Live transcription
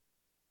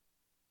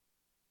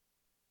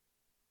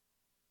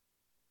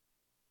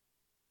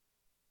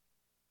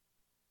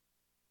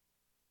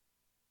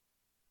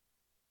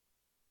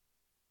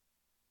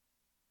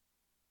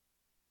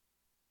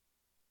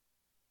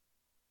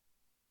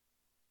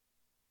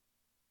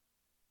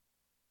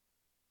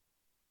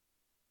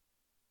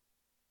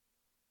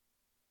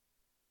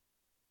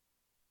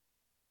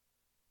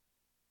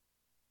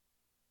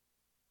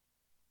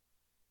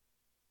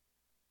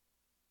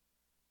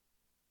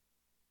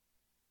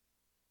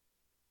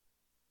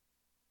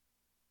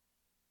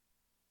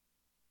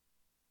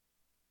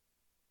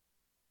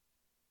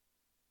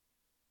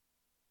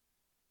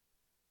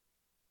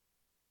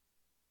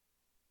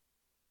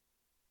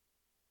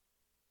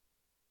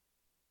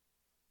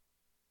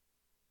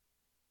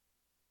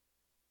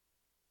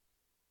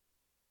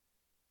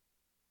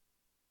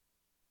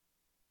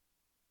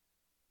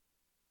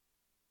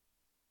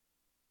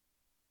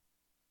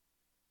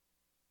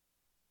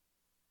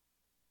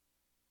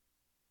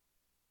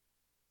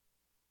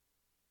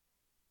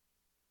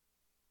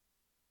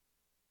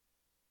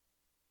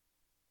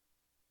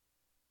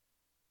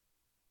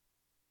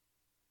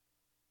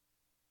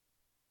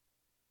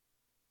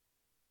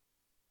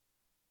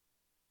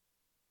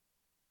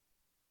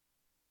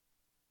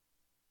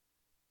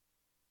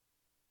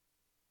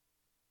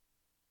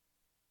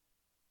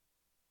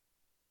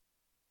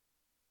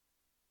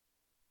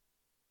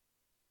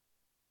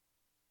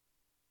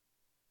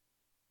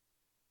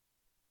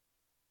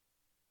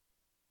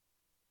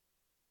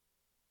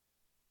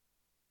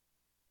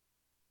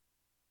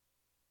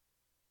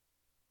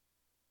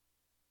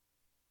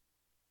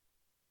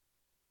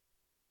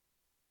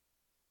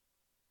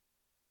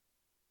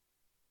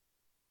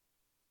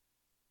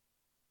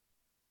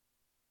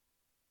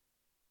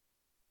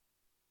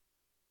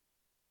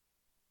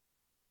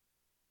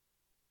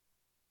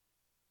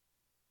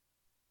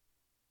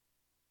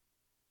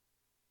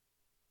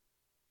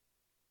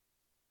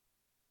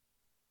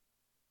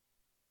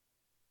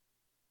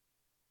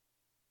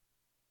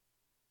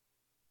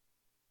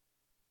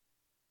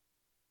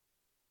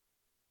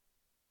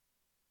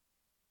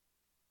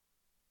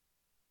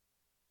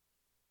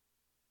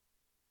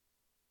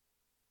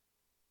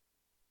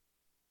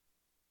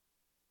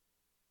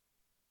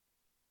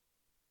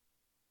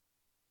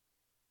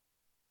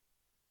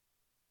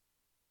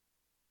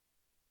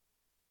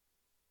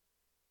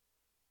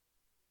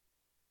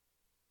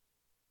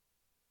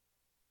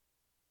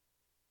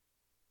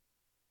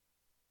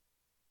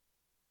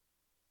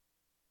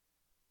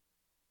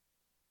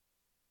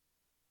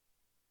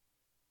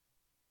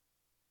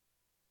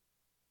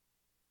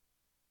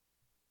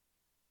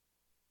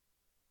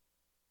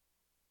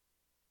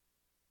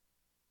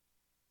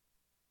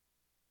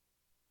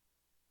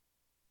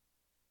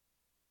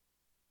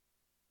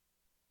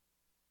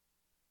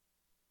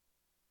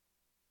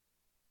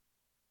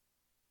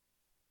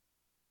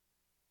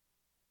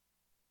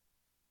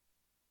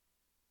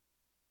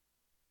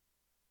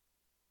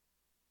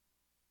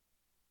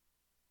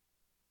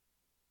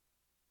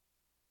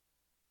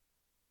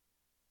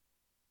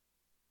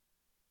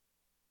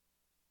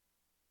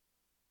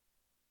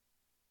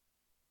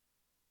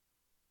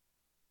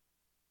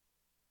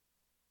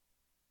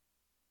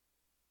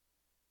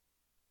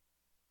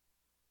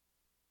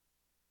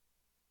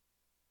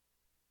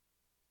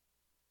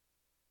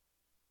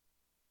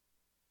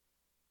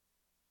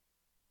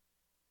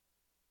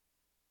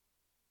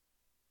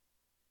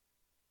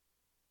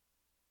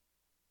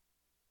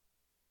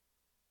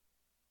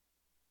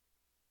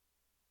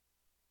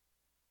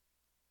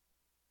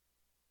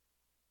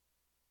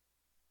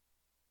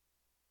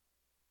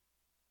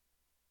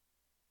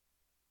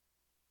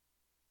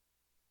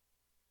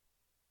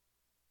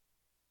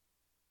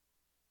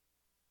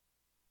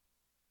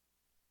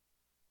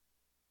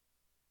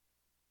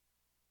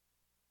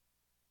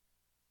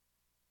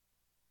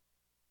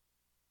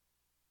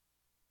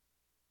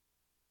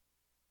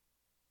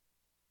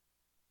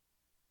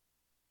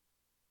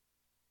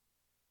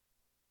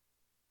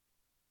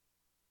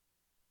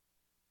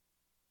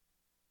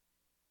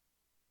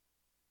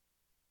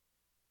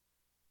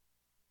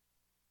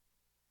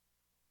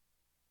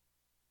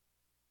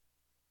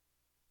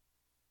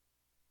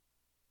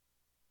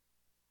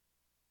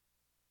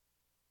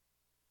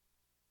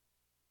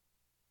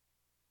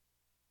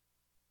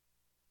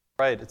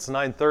Right, it's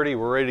 9:30.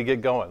 We're ready to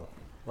get going.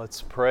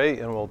 Let's pray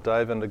and we'll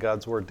dive into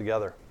God's Word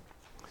together.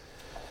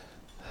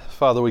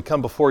 Father, we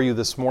come before you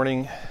this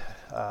morning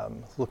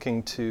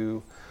looking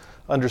to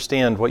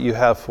understand what you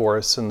have for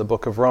us in the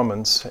book of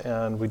Romans,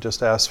 and we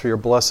just ask for your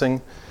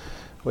blessing.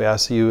 We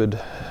ask that you would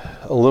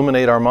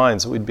illuminate our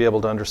minds, that we'd be able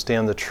to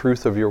understand the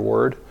truth of your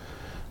Word.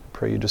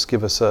 Pray you just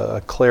give us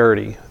a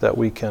clarity that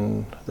we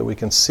can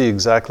see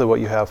exactly what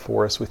you have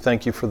for us. We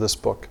thank you for this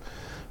book,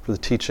 for the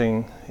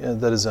teaching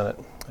that is in it.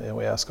 And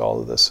we ask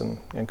all of this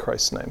in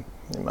Christ's name.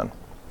 Amen.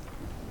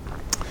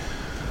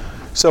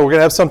 So we're going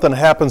to have something that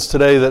happens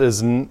today that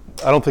is,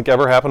 I don't think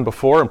ever happened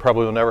before and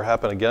probably will never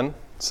happen again.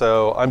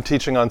 So I'm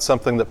teaching on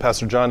something that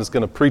Pastor John is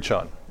going to preach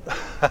on.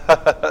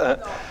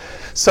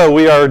 So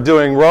we are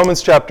doing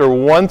Romans chapter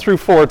 1 through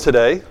 4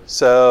 today.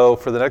 So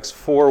for the next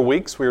 4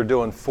 weeks, we are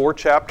doing 4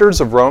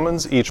 chapters of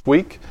Romans each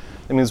week.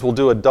 It means we'll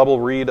do a double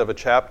read of a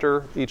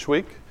chapter each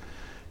week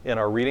in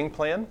our reading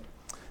plan.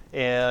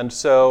 And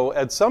so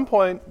at some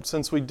point,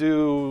 since we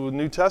do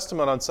New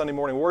Testament on Sunday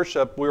morning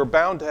worship, we are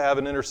bound to have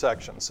an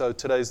intersection. So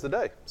today's the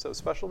day. So a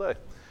special day.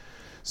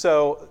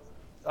 So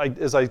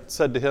as I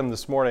said to him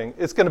this morning,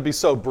 it's going to be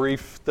so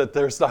brief that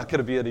there's not going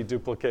to be any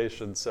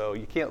duplication. So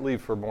you can't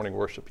leave for morning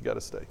worship. You got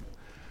to stay.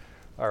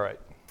 All right.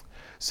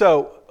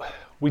 So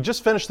we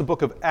just finished the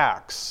book of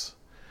Acts.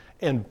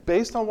 And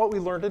based on what we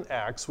learned in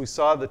Acts, we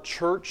saw the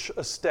church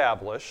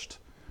established.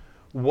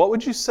 What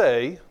would you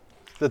say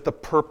that the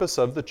purpose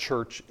of the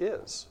church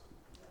is?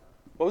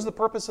 What was the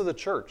purpose of the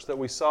church that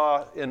we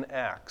saw in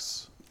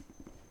Acts?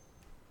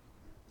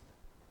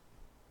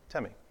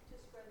 Tell me. To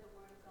spread the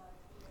word of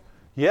God.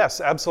 Yes,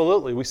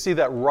 absolutely. We see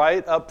that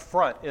right up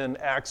front in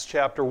Acts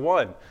chapter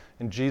 1.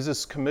 And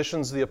Jesus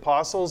commissions the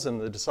apostles and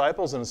the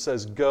disciples and it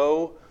says,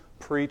 go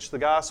preach the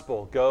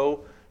gospel. Go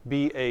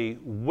be a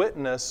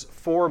witness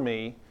for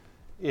me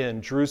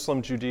in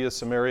Jerusalem, Judea,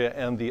 Samaria,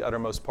 and the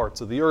uttermost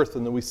parts of the earth.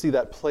 And then we see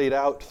that played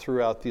out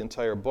throughout the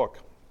entire book.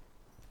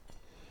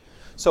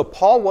 So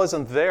Paul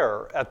wasn't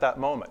there at that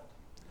moment.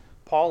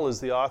 Paul is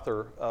the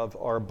author of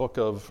our book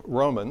of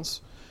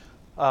Romans.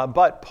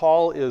 But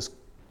Paul is,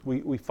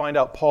 we find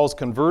out Paul's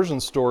conversion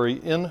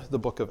story in the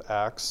book of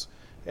Acts.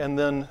 And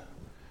then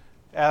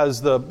as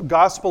the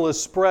gospel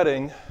is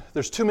spreading,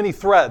 there's too many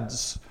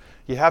threads.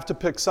 You have to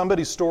pick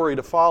somebody's story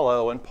to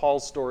follow, and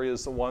Paul's story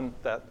is the one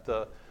that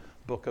the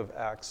book of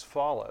Acts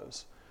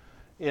follows.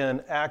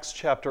 In Acts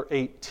chapter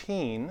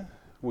 18,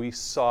 we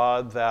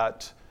saw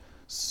that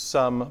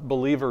some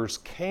believers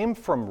came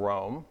from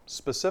Rome,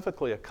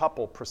 specifically a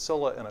couple,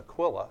 Priscilla and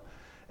Aquila,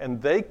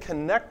 and they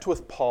connect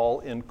with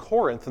Paul in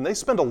Corinth, and they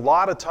spend a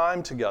lot of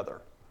time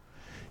together.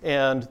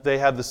 And they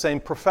have the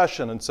same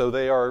profession, and so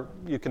they are,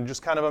 you can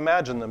just kind of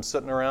imagine them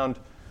sitting around,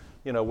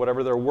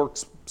 whatever their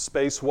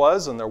workspace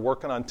was, and they're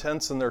working on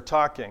tents and they're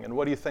talking. And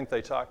what do you think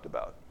they talked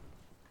about?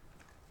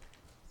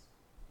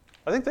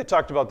 I think they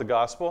talked about the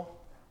gospel.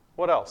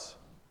 What else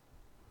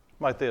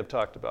might they have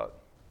talked about?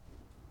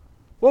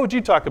 What would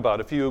you talk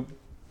about if you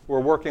were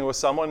working with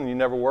someone and you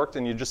never worked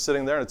and you're just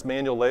sitting there and it's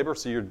manual labor,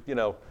 so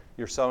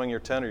you're sewing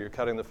your tent or you're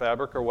cutting the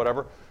fabric or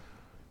whatever?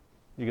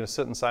 You're going to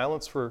sit in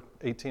silence for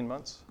 18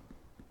 months?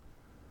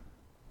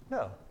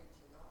 No.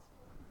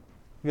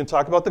 You can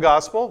talk about the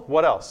gospel.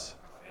 What else?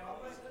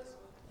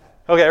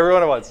 Okay,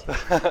 everyone at once.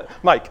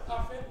 Mike.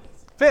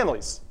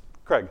 Families.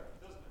 Craig.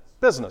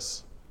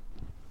 Business.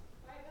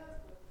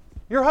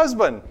 Your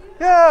husband.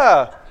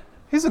 Yeah.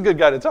 He's a good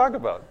guy to talk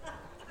about.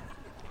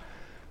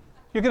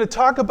 You're going to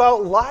talk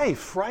about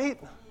life, right?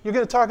 You're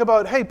going to talk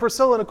about, hey,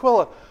 Priscilla and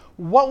Aquila,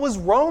 what was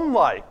Rome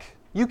like?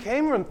 You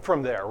came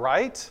from there,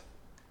 right?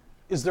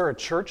 Is there a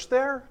church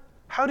there?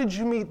 How did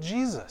you meet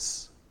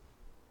Jesus?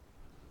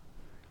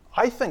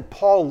 I think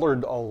Paul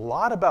learned a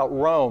lot about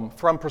Rome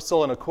from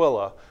Priscilla and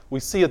Aquila. We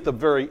see at the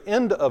very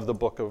end of the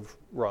book of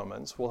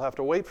Romans. We'll have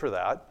to wait for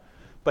that.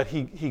 But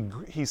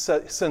he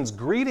sends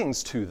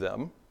greetings to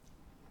them.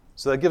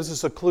 So that gives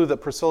us a clue that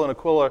Priscilla and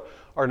Aquila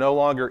are no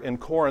longer in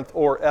Corinth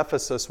or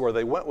Ephesus where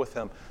they went with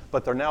him,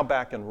 but they're now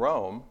back in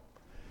Rome.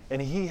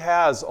 And he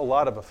has a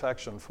lot of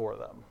affection for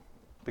them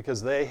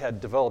because they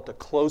had developed a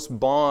close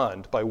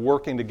bond by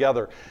working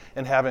together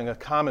and having a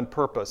common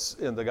purpose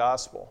in the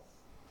gospel.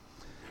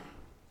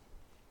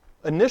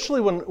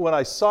 Initially, when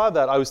I saw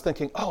that, I was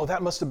thinking, oh,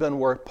 that must have been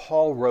where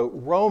Paul wrote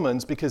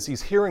Romans because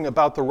he's hearing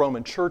about the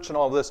Roman church and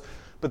all of this.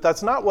 But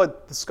that's not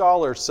what the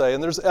scholars say,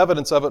 and there's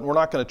evidence of it, and we're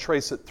not going to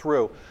trace it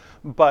through.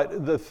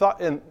 But the thought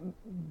in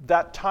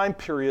that time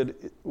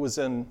period was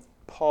in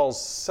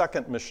Paul's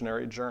second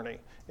missionary journey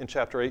in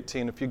chapter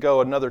 18. If you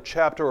go another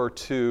chapter or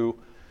two,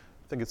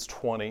 I think it's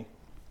 20,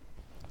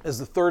 is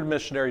the third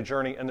missionary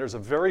journey, and there's a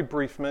very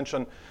brief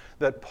mention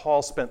that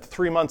Paul spent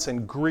 3 months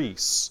in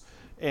Greece,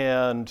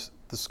 and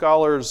the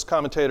scholars,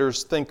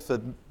 commentators think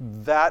that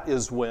that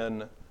is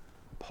when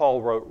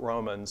Paul wrote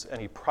Romans,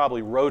 and he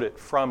probably wrote it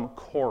from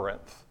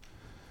Corinth.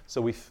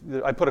 So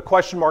I put a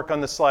question mark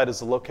on this slide as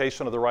the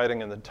location of the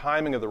writing and the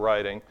timing of the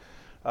writing,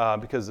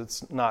 because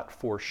it's not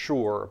for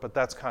sure, but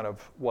that's kind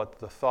of what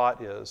the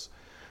thought is.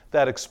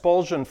 That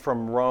expulsion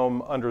from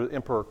Rome under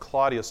Emperor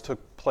Claudius took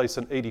place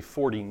in AD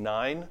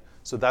 49.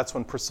 So that's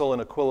when Priscilla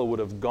and Aquila would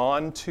have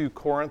gone to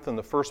Corinth in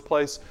the first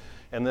place.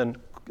 And then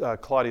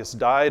Claudius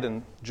died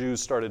and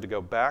Jews started to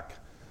go back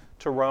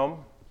to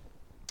Rome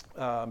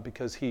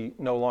because he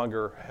no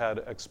longer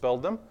had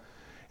expelled them.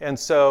 And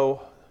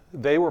so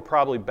they were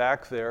probably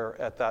back there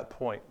at that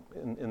point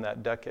in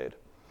that decade.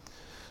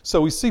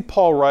 So we see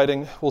Paul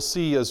writing. We'll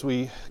see as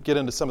we get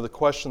into some of the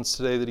questions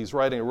today that he's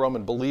writing to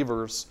Roman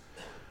believers.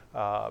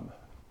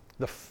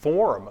 The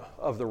form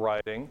of the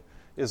writing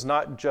is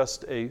not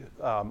just a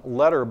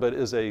letter, but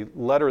is a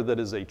letter that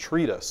is a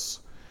treatise.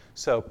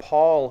 So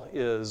Paul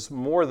is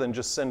more than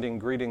just sending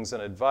greetings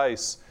and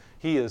advice.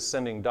 He is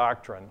sending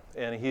doctrine,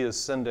 and he is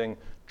sending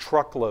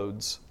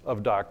truckloads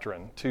of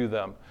doctrine to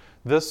them.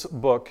 This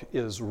book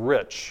is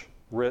rich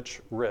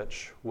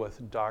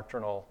with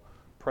doctrinal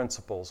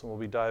principles, and we'll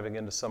be diving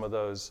into some of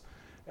those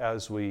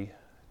as we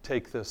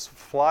take this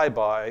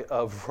flyby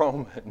of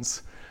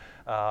Romans.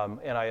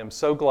 And I am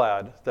so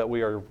glad that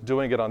we are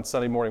doing it on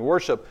Sunday morning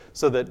worship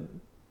so that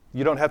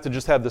you don't have to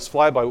just have this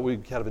flyby, we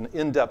have an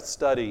in-depth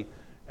study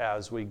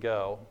as we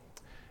go.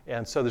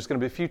 And so there's going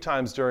to be a few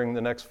times during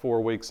the next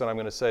 4 weeks that I'm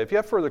going to say, if you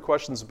have further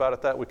questions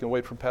about it, we can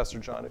wait for Pastor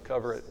John to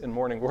cover it in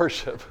morning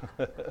worship.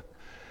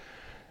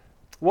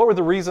 What were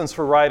the reasons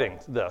for writing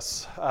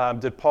this?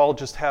 Did Paul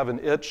just have an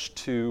itch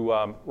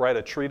to write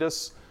a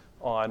treatise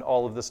on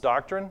all of this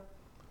doctrine?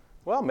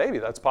 Well, maybe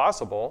that's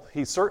possible.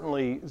 He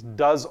certainly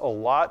does a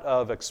lot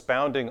of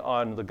expounding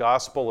on the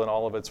gospel and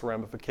all of its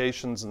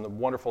ramifications and the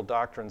wonderful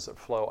doctrines that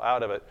flow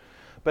out of it.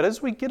 But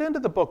as we get into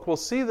the book, we'll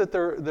see that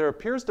there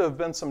appears to have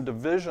been some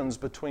divisions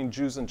between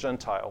Jews and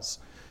Gentiles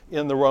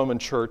in the Roman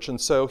church.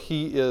 And so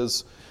he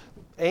is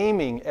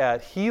aiming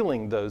at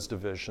healing those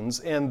divisions.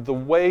 And the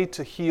way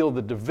to heal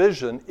the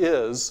division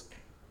is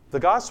the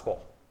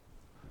gospel.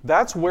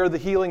 That's where the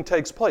healing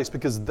takes place,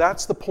 because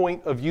that's the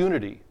point of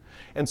unity.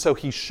 And so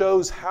he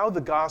shows how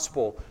the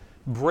gospel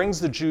brings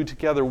the Jew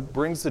together,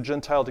 brings the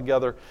Gentile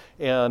together,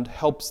 and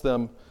helps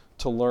them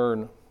to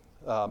learn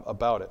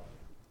about it.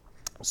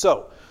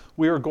 So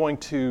we are going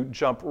to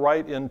jump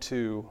right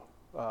into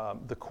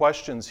the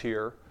questions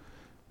here.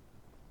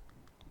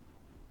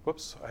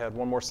 Whoops, I had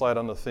one more slide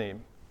on the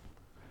theme.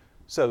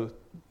 So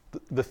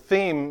the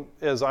theme,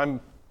 as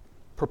I'm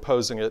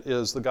proposing it,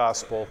 is the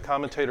gospel.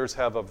 Commentators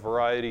have a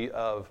variety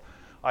of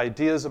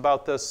ideas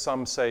about this.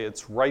 Some say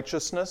it's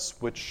righteousness,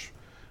 which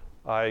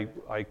I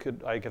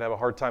could have a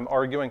hard time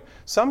arguing.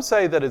 Some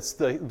say that it's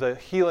the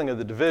healing of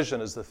the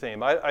division is the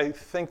theme. I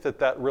think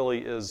that really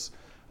is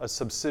a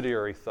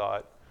subsidiary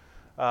thought.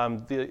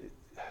 The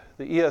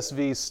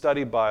ESV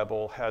Study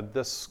Bible had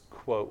this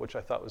quote, which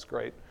I thought was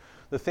great.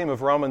 The theme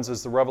of Romans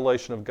is the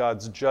revelation of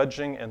God's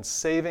judging and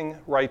saving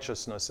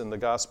righteousness in the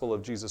gospel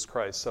of Jesus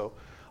Christ. So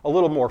a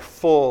little more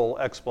full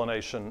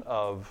explanation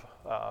of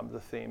the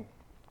theme.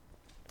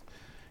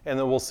 And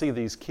then we'll see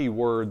these key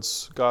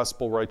words,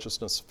 gospel,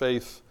 righteousness,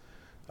 faith,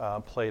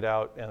 played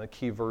out, and the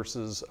key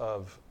verses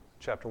of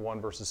chapter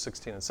 1, verses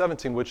 16 and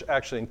 17, which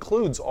actually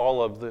includes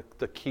all of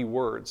the key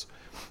words.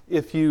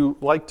 If you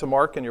like to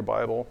mark in your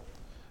Bible,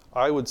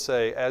 I would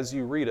say as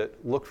you read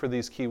it, look for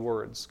these key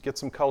words. Get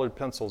some colored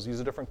pencils. Use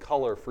a different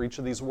color for each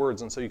of these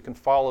words, and so you can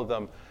follow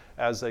them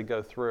as they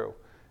go through.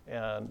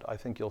 And I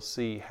think you'll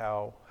see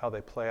how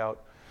they play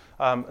out.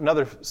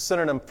 Another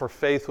synonym for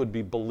faith would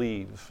be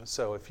believe.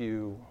 So if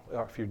you're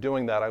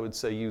doing that, I would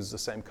say use the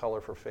same color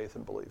for faith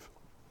and believe.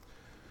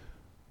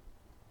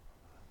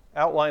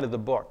 Outline of the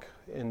book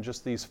in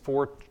just these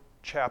 4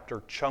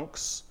 chapter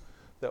chunks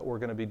that we're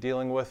going to be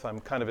dealing with. I'm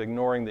kind of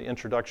ignoring the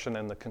introduction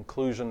and the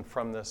conclusion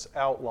from this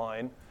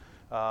outline,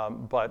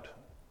 and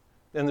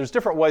there's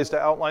different ways to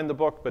outline the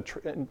book, but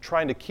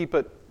trying to keep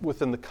it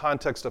within the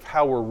context of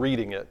how we're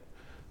reading it.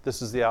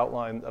 This is the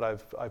outline that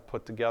I've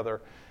put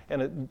together,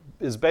 and it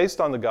is based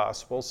on the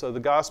gospel. So the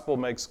gospel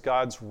makes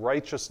God's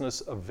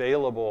righteousness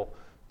available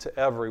to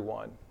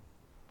everyone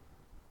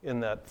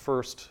in that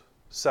first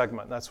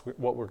segment. That's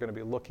what we're going to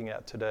be looking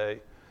at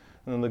today.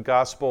 And then the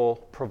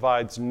gospel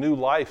provides new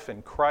life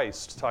in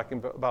Christ,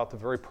 talking about the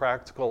very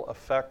practical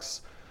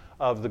effects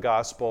of the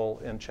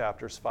gospel in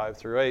chapters 5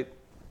 through 8.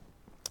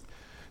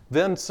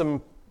 Then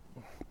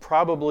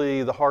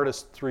probably the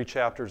hardest 3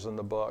 chapters in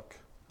the book.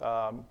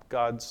 The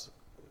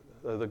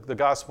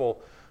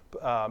gospel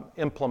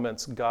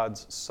implements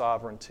God's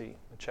sovereignty,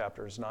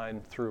 chapters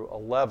 9 through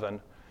 11.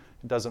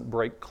 It doesn't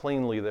break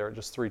cleanly there,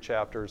 just 3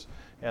 chapters.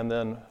 And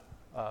then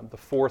the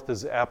 4th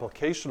is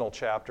applicational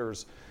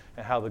chapters,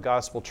 and how the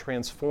gospel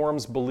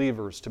transforms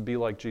believers to be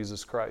like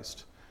Jesus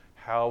Christ,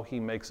 how he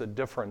makes a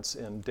difference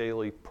in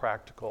daily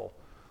practical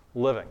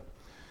living.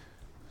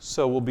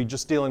 So we'll be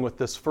just dealing with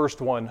this first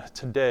one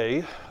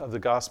today of the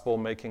gospel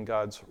making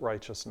God's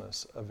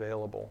righteousness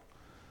available.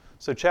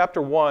 So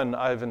chapter 1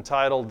 I've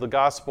entitled, The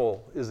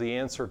Gospel is the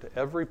Answer to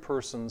Every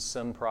Person's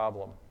Sin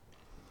Problem.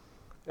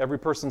 Every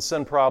person's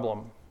sin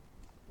problem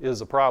is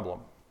a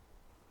problem.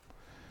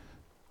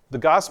 The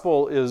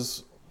gospel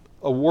is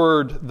a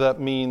word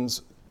that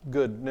means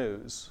good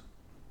news,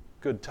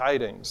 good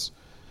tidings.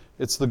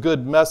 It's the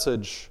good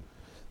message.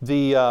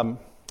 The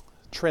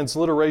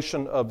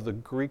transliteration of the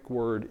Greek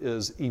word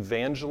is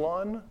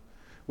evangelon,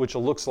 which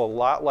looks a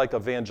lot like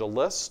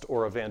evangelist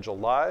or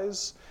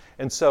evangelize.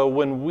 And so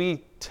when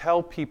we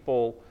tell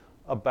people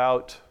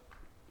about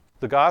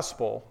the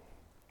gospel,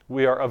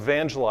 we are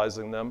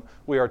evangelizing them.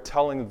 We are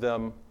telling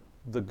them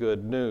the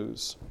good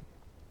news.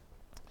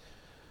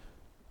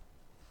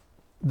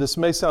 This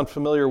may sound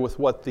familiar with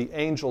what the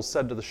angel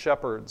said to the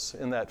shepherds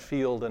in that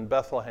field in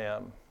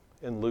Bethlehem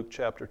in Luke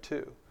chapter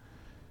 2.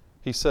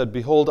 He said,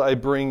 "Behold, I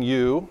bring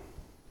you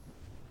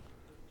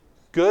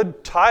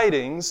good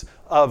tidings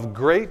of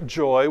great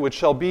joy, which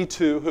shall be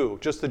to who?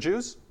 Just the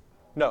Jews?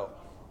 No,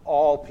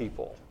 all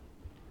people."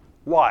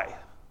 Why?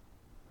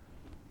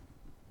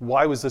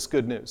 Why was this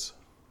good news?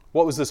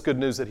 What was this good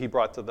news that he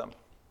brought to them?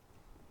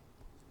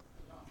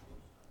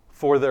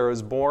 For there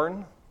is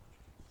born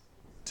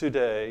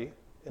today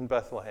in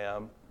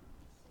Bethlehem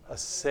a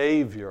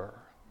Savior.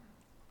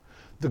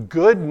 The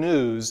good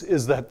news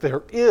is that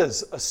there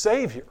is a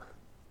Savior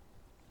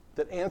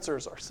that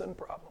answers our sin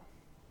problem.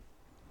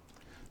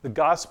 The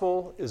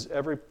gospel is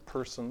the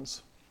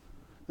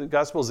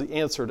gospel is the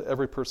answer to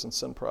every person's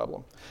sin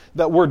problem.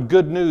 That word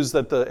good news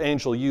that the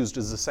angel used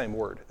is the same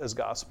word as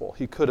gospel.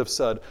 He could have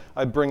said,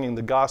 "I'm bringing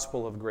the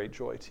gospel of great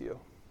joy to you."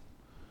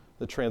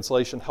 The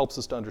translation helps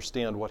us to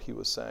understand what he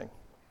was saying.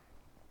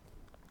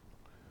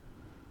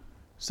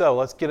 So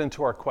let's get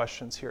into our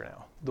questions here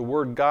now. The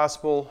word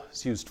gospel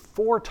is used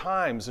 4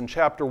 times in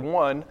chapter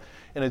 1,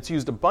 and it's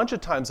used a bunch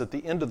of times at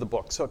the end of the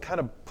book. So it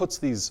kind of puts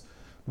these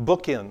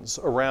bookends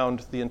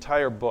around the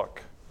entire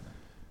book.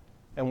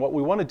 And what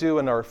we want to do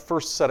in our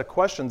first set of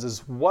questions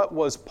is, what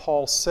was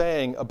Paul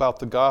saying about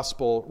the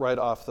gospel right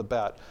off the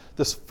bat?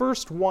 This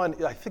first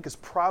one, I think, is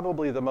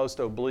probably the most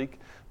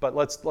oblique, but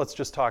let's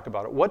just talk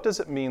about it. What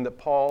does it mean that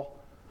Paul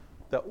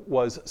that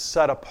was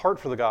set apart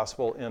for the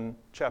gospel in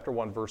chapter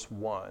 1, verse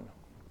 1?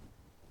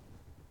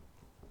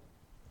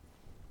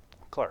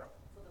 Claire.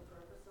 For the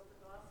purpose of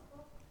the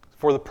gospel?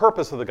 For the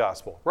purpose of the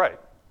gospel, right.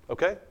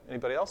 Okay,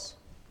 anybody else?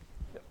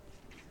 Yep.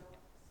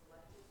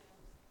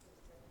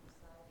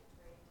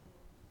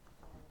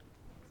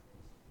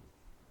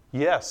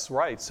 Yes,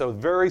 right. So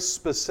very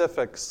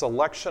specific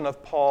selection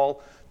of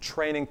Paul,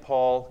 training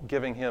Paul,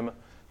 giving him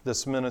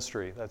this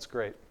ministry. That's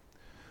great.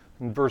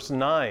 In verse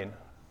 9,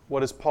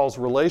 what is Paul's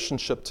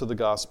relationship to the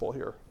gospel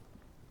here?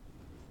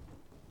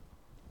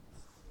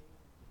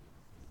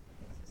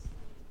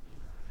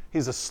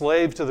 He's a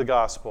slave to the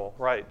gospel,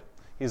 right.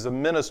 He's a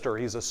minister.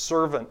 He's a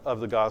servant of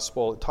the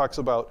gospel. It talks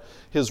about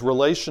his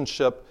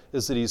relationship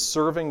is that he's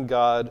serving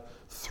God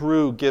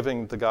through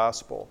giving the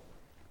gospel.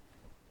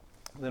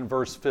 Then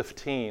verse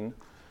 15,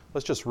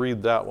 let's just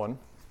read that one.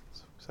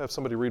 Let's have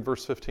somebody read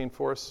verse 15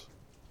 for us.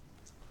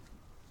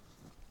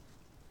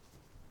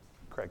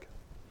 Craig.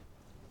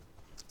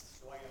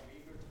 So I am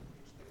eager to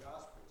preach the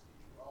gospel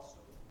to you also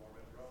before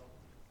it grows.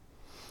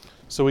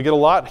 So we get a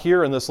lot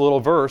here in this little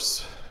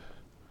verse.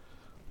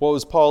 What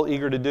was Paul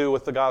eager to do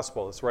with the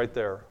gospel? It's right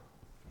there.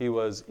 He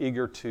was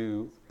eager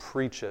to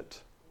preach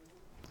it.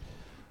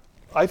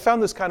 I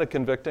found this kind of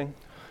convicting.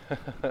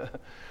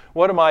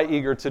 What am I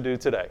eager to do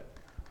today?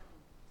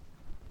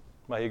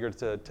 Am I eager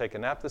to take a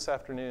nap this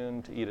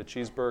afternoon, to eat a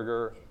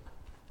cheeseburger?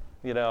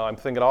 I'm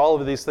thinking all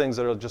of these things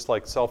that are just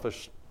like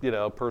selfish,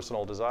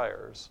 personal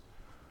desires.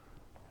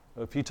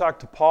 If you talk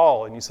to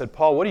Paul and you said,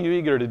 "Paul, what are you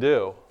eager to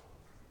do?"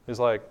 He's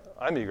like,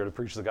 "I'm eager to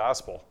preach the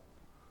gospel.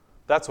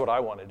 That's what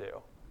I want to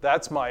do.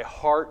 That's my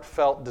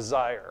heartfelt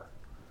desire."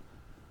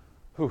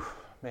 Whew,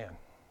 man.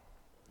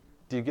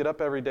 Do you get up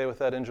every day with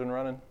that engine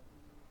running?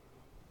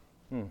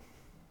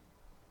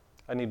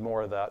 I need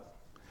more of that.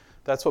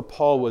 That's what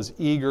Paul was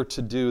eager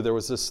to do. There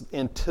was this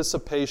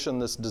anticipation,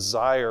 this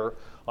desire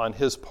on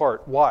his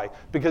part. Why?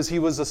 Because he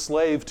was a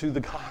slave to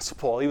the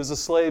gospel. He was a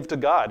slave to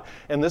God.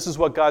 And this is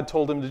what God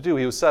told him to do.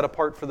 He was set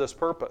apart for this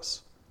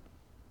purpose.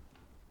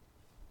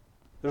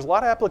 There's a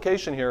lot of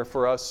application here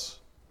for us.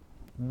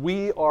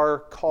 We are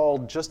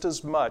called just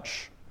as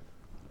much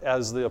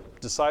as the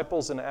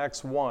disciples in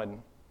Acts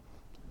 1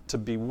 to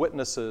be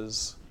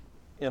witnesses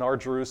in our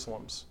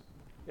Jerusalems,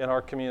 in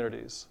our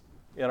communities,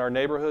 in our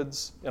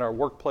neighborhoods, in our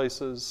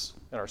workplaces,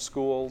 in our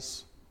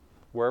schools,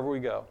 wherever we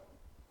go.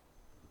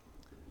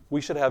 We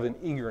should have an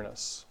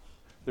eagerness.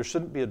 There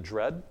shouldn't be a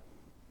dread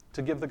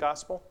to give the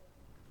gospel.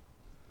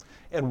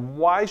 And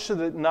why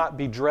should it not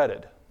be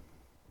dreaded?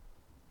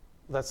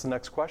 That's the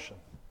next question.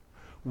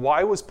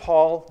 Why was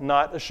Paul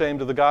not ashamed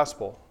of the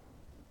gospel?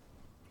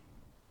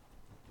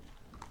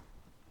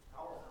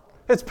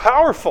 It's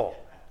powerful,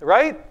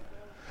 right?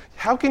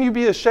 How can you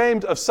be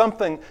ashamed of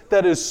something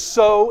that is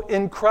so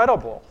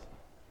incredible?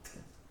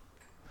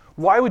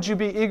 Why would you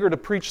be eager to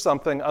preach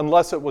something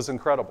unless it was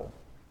incredible?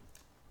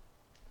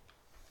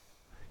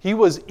 He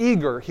was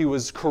eager, he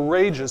was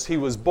courageous, he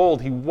was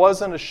bold, he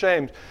wasn't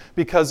ashamed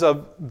because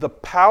of the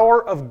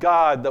power of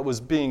God that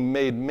was being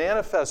made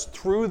manifest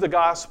through the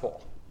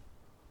gospel.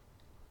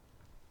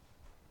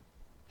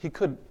 He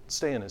couldn't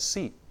stay in his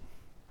seat.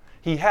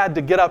 He had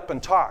to get up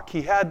and talk.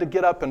 He had to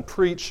get up and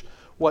preach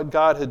what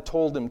God had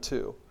told him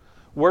to.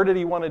 Where did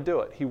he want to do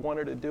it? He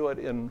wanted to do it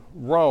in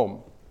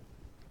Rome.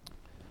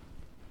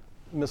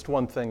 Missed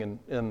one thing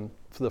in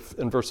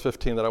verse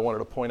 15 that I wanted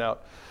to point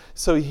out.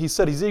 So he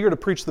said he's eager to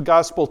preach the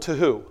gospel to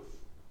who?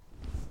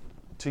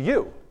 To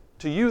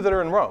you that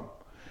are in Rome.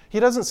 He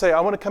doesn't say, I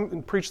want to come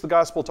and preach the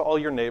gospel to all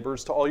your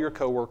neighbors, to all your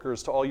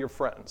coworkers, to all your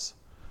friends.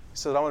 He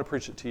said, I want to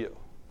preach it to you.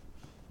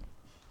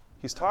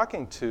 He's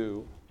talking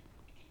to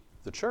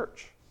the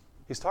church.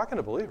 He's talking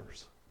to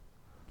believers.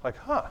 Like,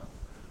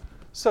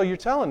 so you're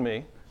telling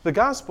me the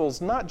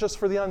gospel's not just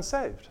for the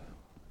unsaved.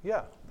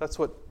 Yeah, that's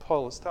what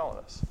Paul is telling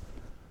us.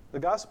 The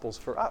gospel's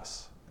for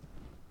us.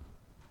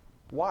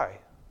 Why?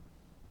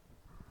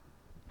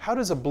 How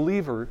does a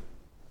believer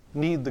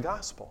need the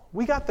gospel?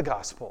 We got the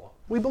gospel.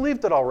 We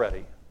believed it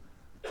already.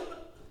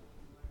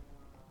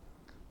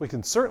 We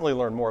can certainly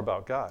learn more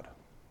about God.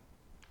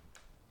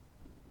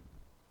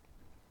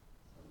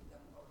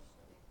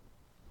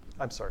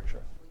 I'm sorry,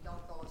 sure. We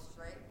don't go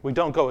astray. We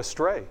don't go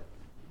astray.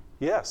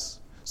 Yes.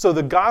 So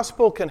the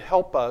gospel can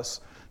help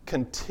us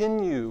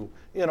continue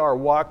in our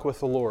walk with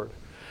the Lord.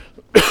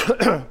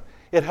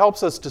 It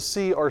helps us to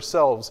see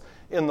ourselves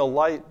in the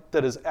light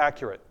that is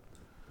accurate.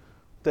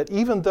 That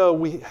even though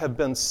we have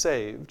been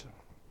saved,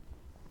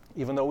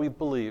 even though we've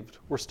believed,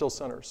 we're still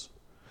sinners.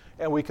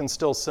 And we can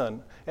still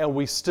sin. And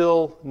we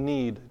still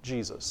need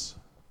Jesus.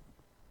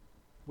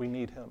 We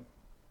need him.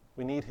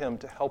 We need him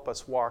to help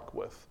us walk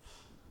with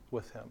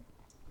him.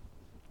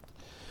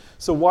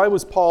 So why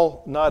was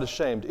Paul not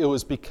ashamed? It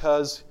was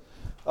because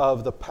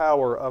of the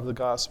power of the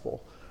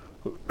gospel.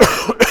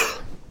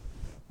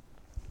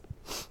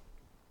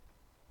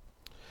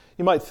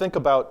 You might think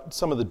about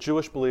some of the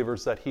Jewish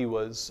believers that he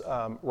was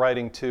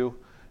writing to,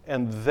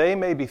 and they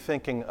may be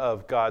thinking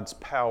of God's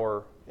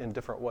power in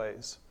different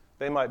ways.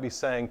 They might be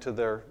saying to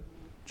their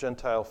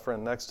Gentile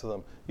friend next to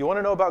them, you want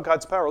to know about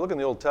God's power? Look in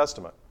the Old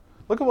Testament.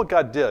 Look at what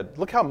God did.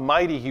 Look how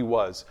mighty he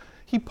was.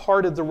 He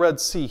parted the Red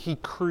Sea. He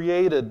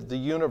created the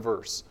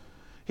universe.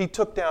 He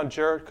took down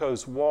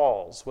Jericho's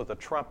walls with a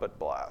trumpet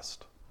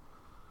blast.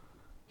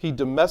 He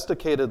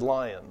domesticated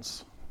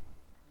lions.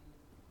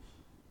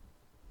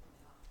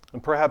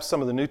 And perhaps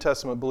some of the New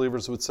Testament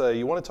believers would say,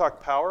 you want to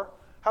talk power?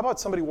 How about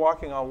somebody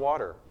walking on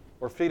water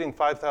or feeding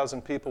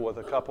 5,000 people with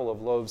a couple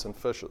of loaves and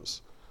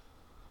fishes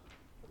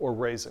or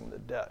raising the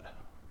dead?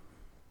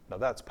 Now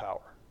that's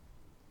power.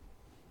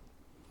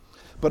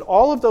 But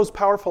all of those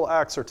powerful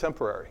acts are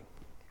temporary.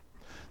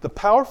 The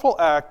powerful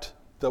act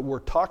that we're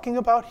talking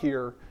about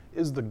here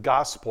is the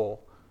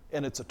gospel,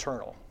 and it's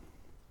eternal.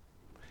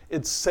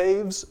 It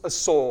saves a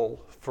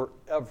soul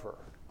forever.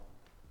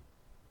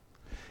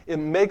 It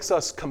makes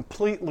us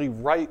completely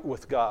right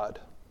with God.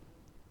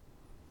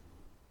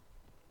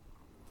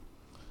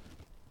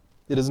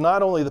 It is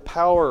not only the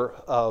power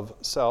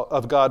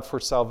of God for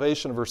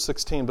salvation, verse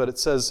 16, but it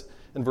says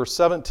in verse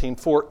 17,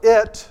 for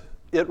it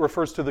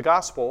refers to the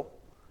gospel.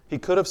 He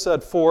could have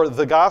said, for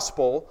the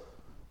gospel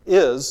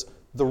is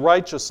the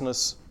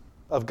righteousness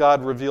of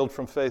God revealed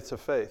from faith to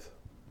faith,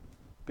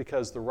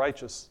 because the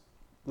righteous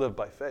live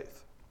by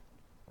faith.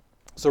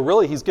 So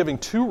really, he's giving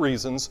two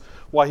reasons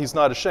why he's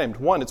not ashamed.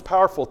 One, it's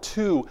powerful.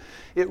 Two,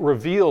 it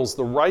reveals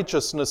the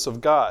righteousness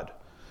of God.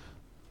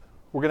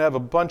 We're going to have a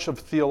bunch of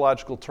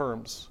theological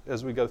terms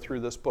as we go through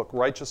this book.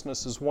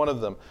 Righteousness is one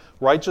of them.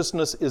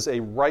 Righteousness is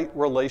a right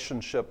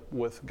relationship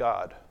with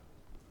God.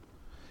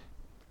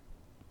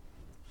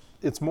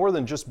 It's more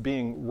than just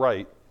being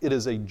right. It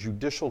is a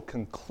judicial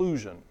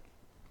conclusion.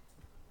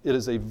 It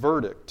is a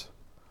verdict.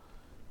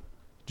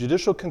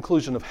 Judicial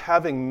conclusion of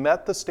having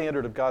met the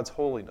standard of God's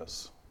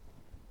holiness.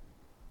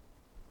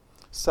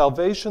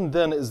 Salvation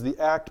then is the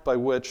act by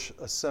which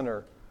a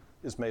sinner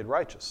is made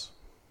righteous.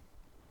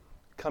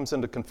 Comes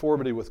into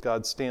conformity with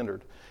God's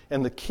standard.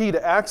 And the key to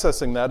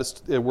accessing that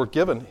is, we're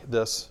given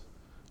this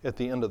at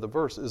the end of the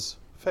verse, is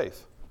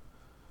faith.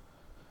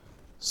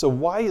 So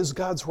why is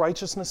God's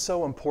righteousness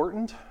so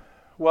important?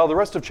 Well, the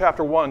rest of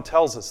chapter 1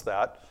 tells us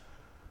that.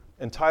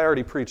 And Ty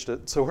already preached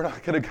it, so we're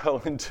not going to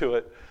go into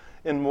it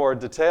in more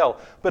detail.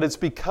 But it's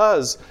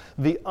because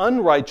the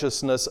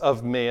unrighteousness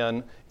of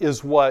man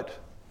is what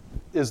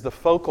is the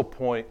focal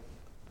point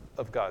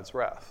of God's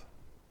wrath.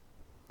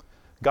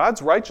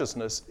 God's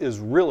righteousness is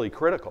really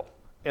critical,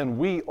 and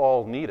we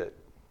all need it.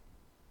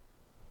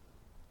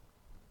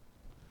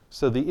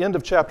 So the end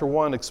of chapter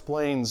 1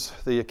 explains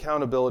the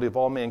accountability of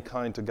all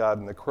mankind to God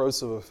and the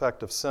corrosive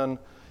effect of sin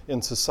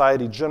in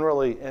society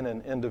generally and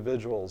in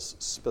individuals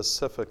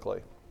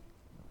specifically.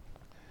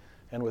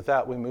 And with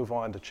that, we move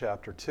on to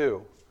chapter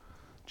 2.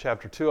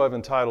 Chapter 2 I've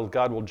entitled,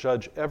 God Will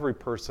Judge Every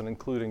Person,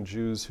 Including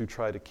Jews Who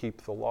Try to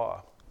Keep the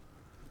Law.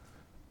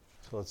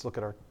 So let's look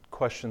at our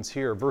questions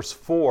here. Verse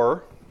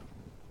 4.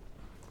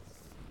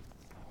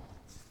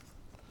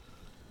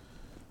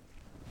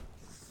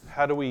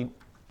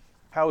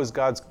 How is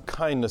God's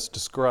kindness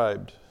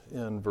described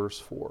in verse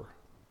 4?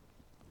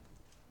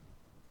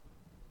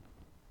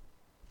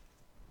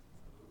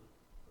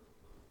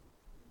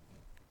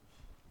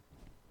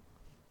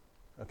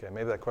 Okay,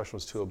 maybe that question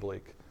was too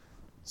oblique.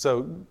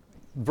 So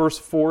verse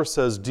 4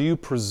 says, "Do you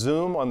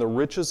presume on the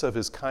riches of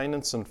his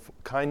kindness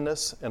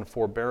and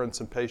forbearance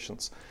and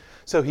patience?"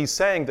 So he's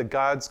saying that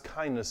God's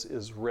kindness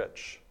is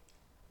rich.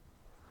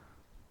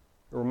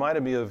 It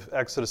reminded me of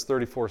Exodus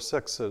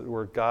 34:6,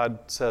 where God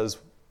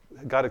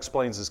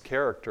explains his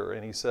character,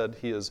 and he said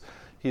he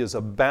is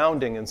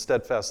abounding in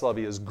steadfast love.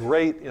 He is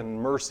great in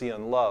mercy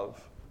and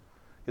love.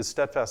 His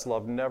steadfast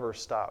love never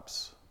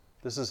stops.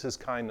 This is his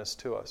kindness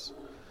to us.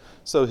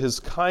 So his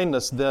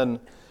kindness then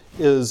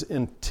is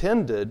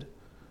intended,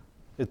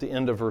 at the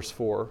end of verse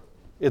 4,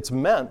 it's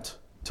meant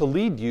to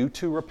lead you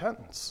to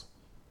repentance.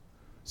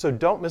 So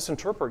don't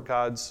misinterpret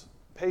God's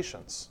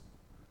patience.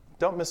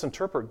 Don't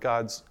misinterpret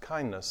God's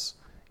kindness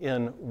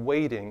in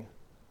waiting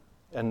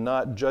and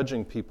not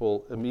judging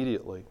people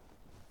immediately.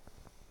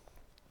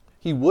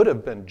 He would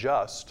have been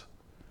just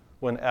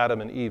when Adam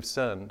and Eve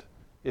sinned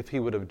if he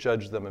would have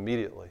judged them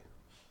immediately.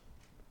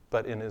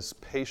 But in his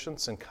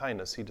patience and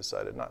kindness, he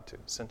decided not to.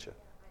 Cynthia.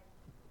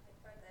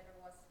 I heard that it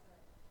was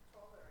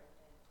tolerant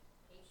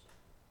and patient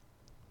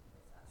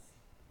with us.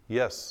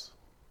 Yes,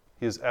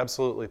 he is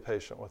absolutely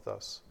patient with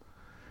us.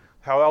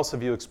 How else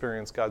have you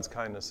experienced God's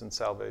kindness in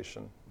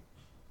salvation?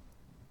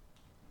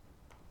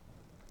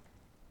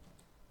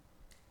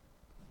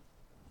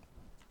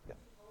 Yeah.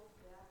 He holds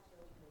back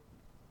judgment.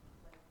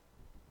 Like,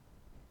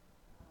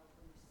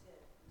 when you sin,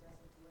 he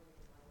doesn't do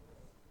anything right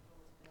away. He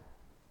holds back.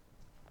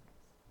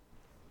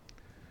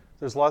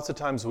 There's lots of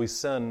times we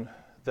sin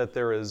that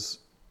there is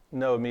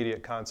no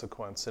immediate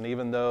consequence. And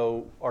even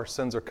though our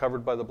sins are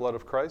covered by the blood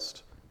of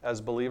Christ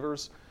as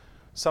believers,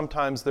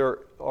 sometimes there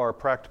are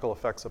practical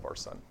effects of our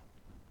sin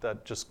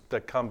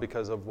that come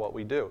because of what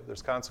we do.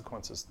 There's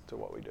consequences to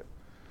what we do.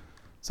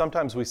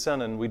 Sometimes we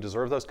sin and we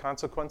deserve those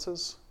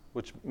consequences,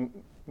 which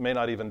may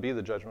not even be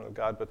the judgment of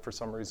God, but for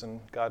some reason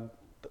God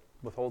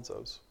withholds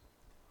those.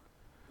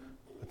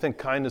 I think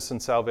kindness in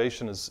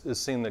salvation is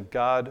seeing that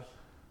God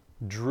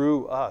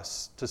drew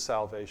us to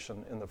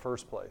salvation in the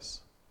first place.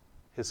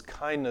 His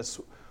kindness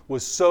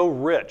was so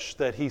rich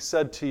that he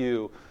said to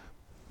you,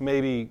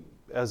 maybe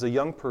as a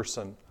young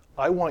person,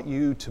 I want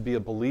you to be a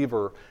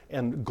believer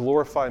and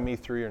glorify me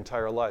through your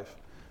entire life.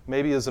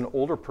 Maybe as an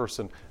older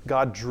person,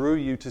 God drew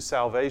you to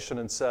salvation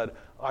and said,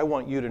 I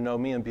want you to know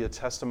me and be a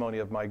testimony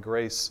of my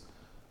grace,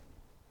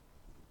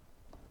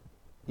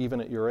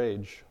 even at your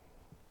age.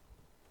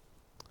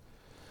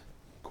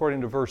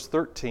 According to verse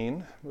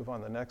 13, move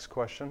on to the next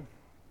question.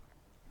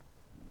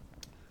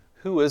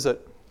 Who is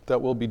it that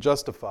will be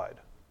justified?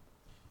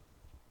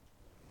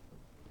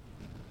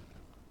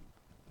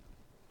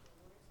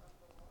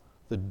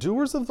 The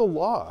doers of the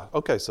law.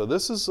 Okay, so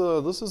this is a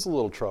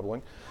little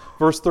troubling.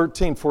 Verse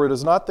 13, for it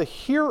is not the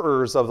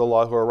hearers of the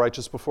law who are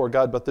righteous before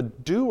God, but the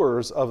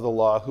doers of the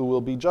law who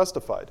will be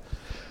justified.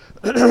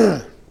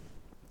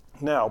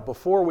 Now,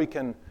 before we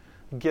can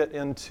get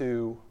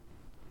into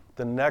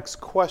the next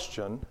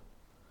question,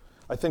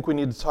 I think we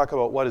need to talk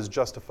about what does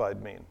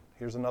justified mean.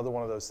 Here's another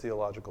one of those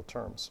theological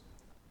terms.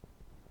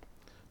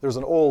 There's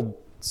an old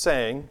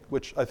saying,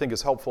 which I think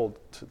is helpful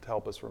to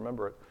help us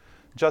remember it.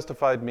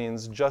 Justified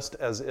means just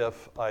as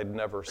if I'd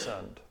never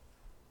sinned.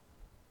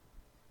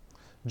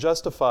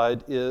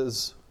 Justified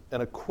is an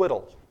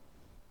acquittal.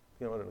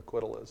 You know what an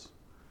acquittal is?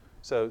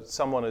 So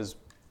someone is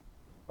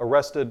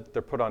arrested,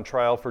 they're put on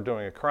trial for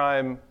doing a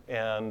crime,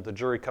 and the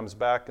jury comes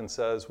back and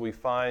says, we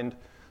find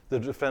the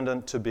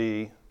defendant to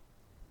be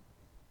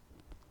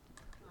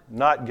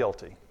not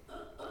guilty.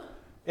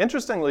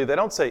 Interestingly, they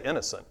don't say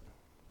innocent.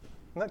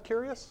 Isn't that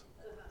curious?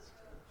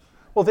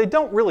 Well, they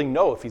don't really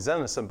know if he's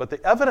innocent, but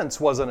the evidence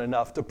wasn't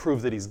enough to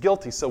prove that he's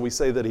guilty, so we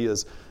say that he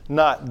is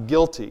not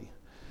guilty.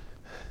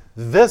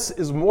 This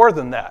is more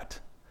than that.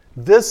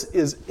 This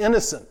is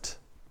innocent.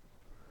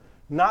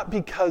 Not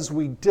because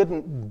we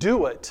didn't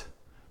do it,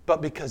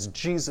 but because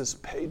Jesus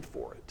paid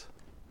for it.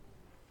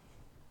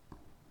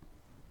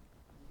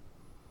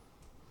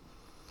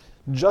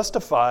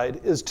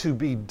 Justified is to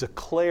be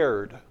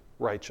declared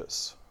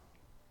righteous.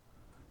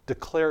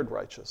 Declared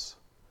righteous.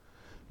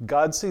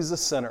 God sees a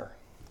sinner.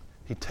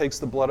 He takes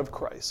the blood of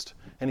Christ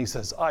and he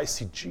says, I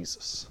see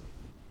Jesus.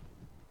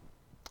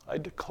 I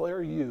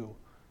declare you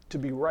to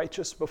be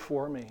righteous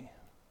before me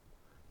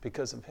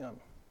because of him.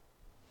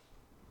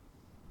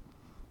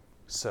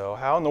 So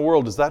how in the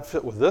world does that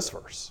fit with this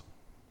verse?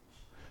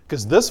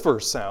 Because this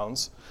verse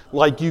sounds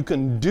like you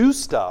can do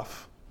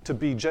stuff to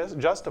be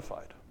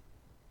justified.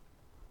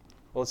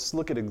 Well, let's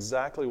look at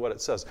exactly what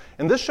it says.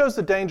 And this shows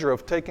the danger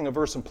of taking a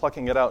verse and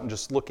plucking it out and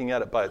just looking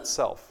at it by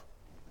itself.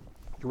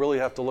 You really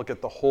have to look at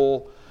the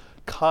whole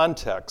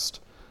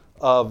context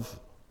of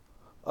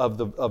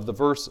the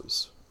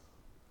verses.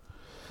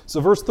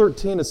 So verse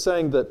 13 is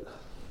saying that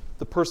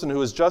the person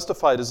who is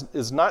justified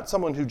is not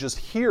someone who just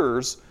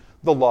hears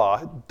the law,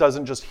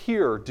 doesn't just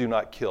hear do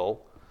not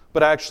kill,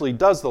 but actually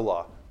does the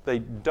law. They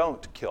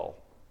don't kill.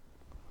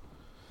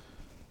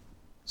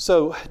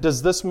 So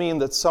does this mean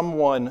that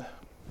someone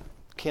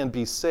can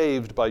be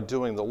saved by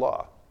doing the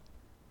law?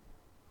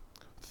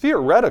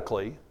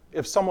 Theoretically,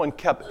 if someone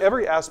kept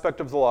every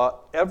aspect of the law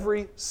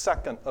every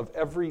second of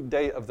every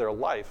day of their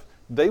life,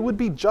 they would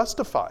be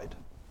justified.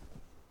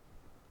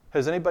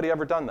 Has anybody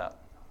ever done that?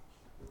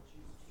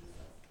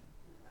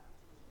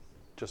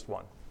 Just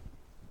one.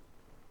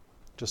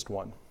 Just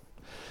one.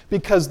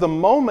 Because the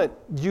moment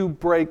you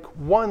break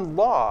one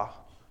law,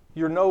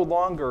 you're no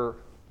longer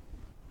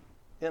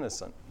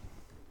innocent.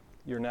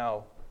 You're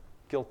now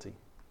guilty.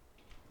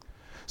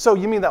 So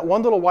you mean that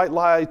one little white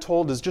lie I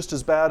told is just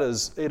as bad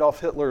as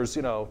Adolf Hitler's,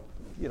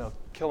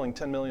 killing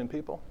 10 million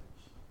people?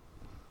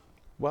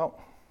 Well,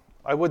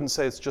 I wouldn't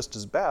say it's just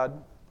as bad,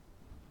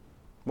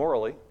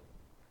 morally.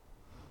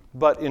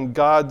 But in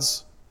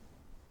God's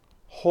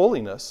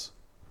holiness,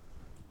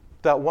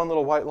 that one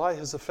little white lie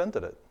has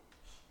offended it.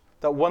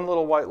 That one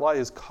little white lie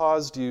has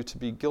caused you to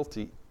be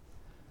guilty,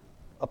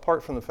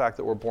 apart from the fact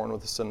that we're born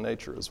with a sin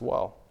nature as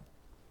well.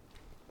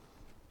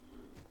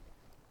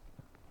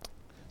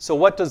 So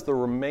what does the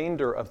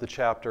remainder of the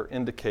chapter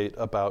indicate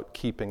about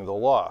keeping the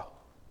law?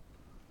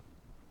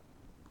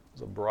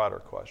 It's a broader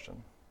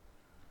question.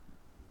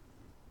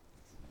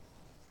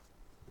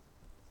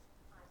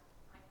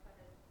 I put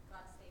it,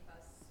 God saved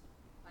us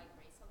by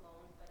grace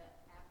alone, but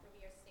after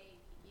we are saved,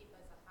 He gave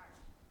us a heart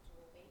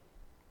to obey.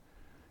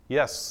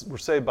 Yes, we're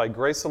saved by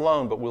grace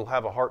alone, but we'll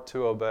have a heart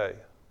to obey.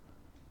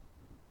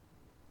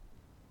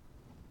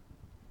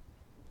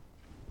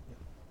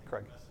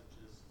 Craig. The message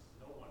is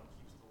no one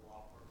keeps the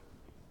law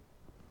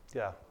perfectly.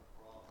 Yeah,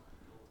 We're all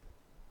guilty.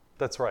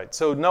 that's right.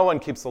 So no one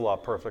keeps the law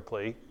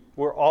perfectly.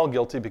 We're all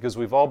guilty because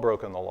we've all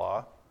broken the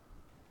law.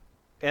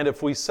 And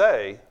if we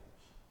say,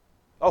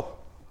 oh,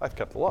 I've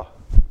kept the law,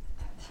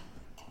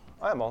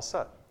 I am all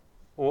set.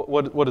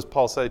 What does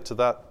Paul say to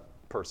that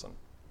person?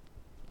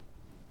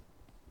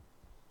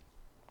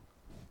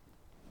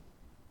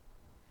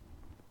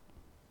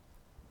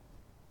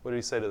 What did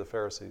he say to the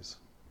Pharisees?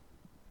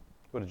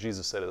 What did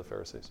Jesus say to the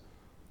Pharisees?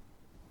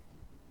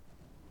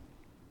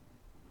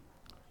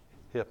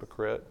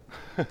 Hypocrite.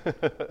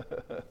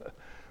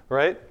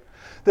 Right?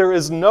 There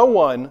is no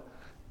one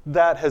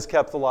that has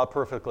kept the law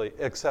perfectly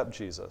except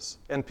Jesus.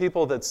 And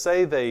people that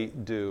say they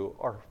do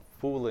are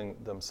fooling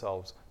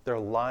themselves. They're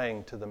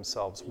lying to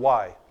themselves.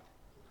 Why?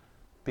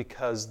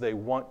 Because they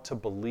want to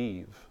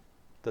believe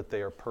that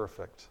they are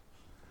perfect.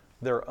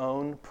 Their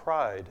own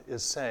pride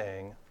is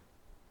saying,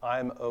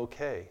 I'm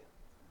okay.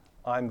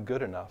 I'm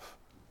good enough.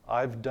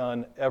 I've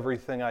done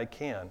everything I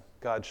can.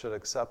 God should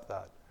accept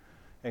that.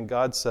 And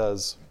God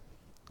says,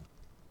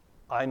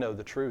 I know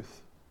the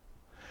truth.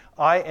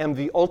 I am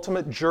the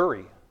ultimate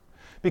jury.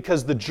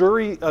 Because the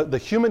jury, the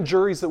human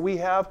juries that we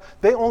have,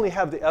 they only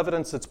have the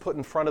evidence that's put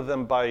in front of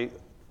them by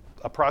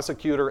a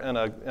prosecutor and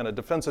a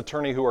defense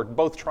attorney who are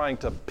both trying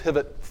to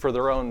pivot for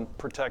their own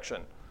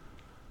protection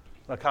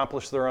and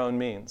accomplish their own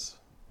means.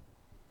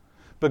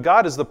 But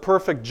God is the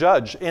perfect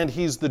judge, and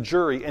He's the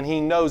jury, and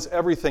He knows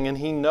everything, and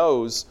He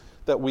knows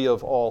that we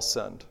have all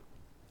sinned.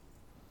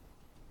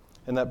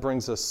 And that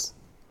brings us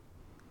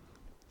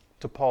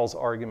to Paul's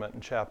argument in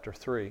chapter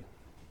 3,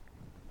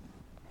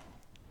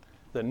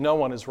 that no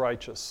one is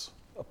righteous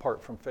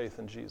apart from faith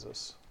in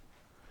Jesus.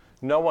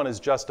 No one is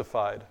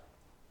justified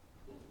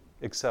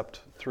except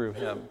through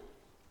Him.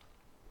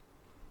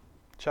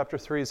 Chapter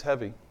 3 is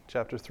heavy.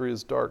 Chapter 3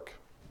 is dark.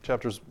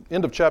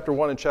 End of chapter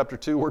 1 and chapter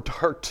 2 were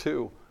dark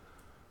too.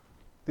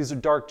 These are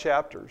dark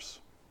chapters.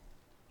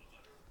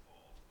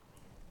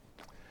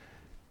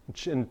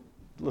 And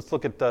let's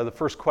look at the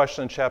first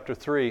question in chapter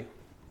 3.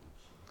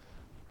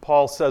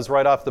 Paul says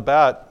right off the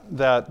bat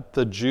that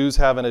the Jews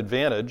have an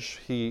advantage.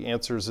 He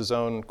answers his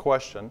own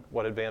question.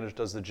 What advantage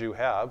does the Jew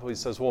have? Well, he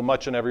says, well,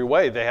 much in every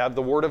way. They have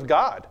the Word of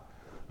God.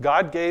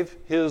 God gave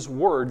His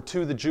Word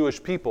to the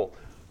Jewish people.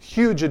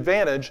 Huge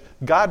advantage.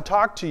 God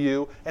talked to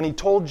you and He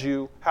told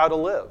you how to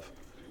live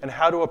and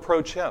how to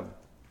approach Him.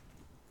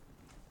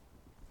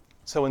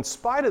 So in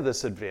spite of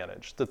this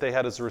advantage that they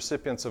had as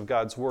recipients of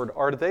God's Word,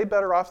 are they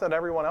better off than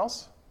everyone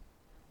else?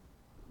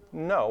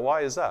 No. Why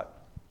is that?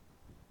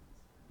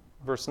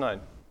 Verse 9.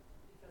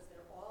 Because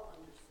they're all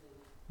under sin.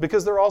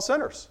 Because they're all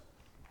sinners.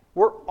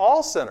 We're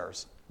all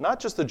sinners. Not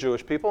just the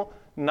Jewish people,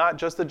 not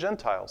just the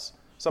Gentiles.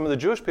 Some of the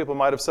Jewish people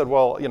might have said,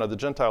 well, the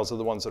Gentiles are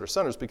the ones that are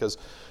sinners because,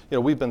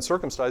 we've been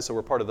circumcised, so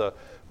we're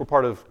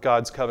part of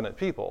God's covenant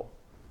people.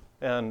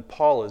 And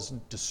Paul is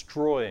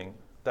destroying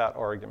that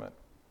argument.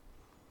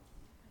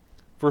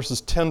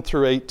 Verses 10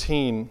 through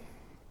 18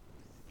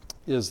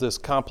 is this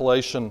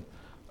compilation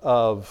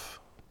of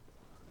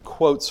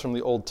quotes from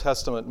the Old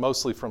Testament,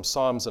 mostly from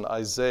Psalms and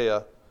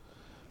Isaiah.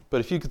 But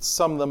if you could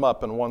sum them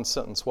up in one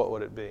sentence, what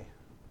would it be?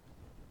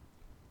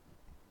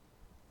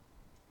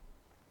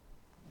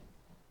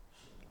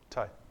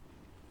 Ty.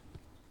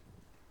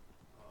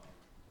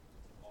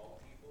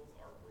 All people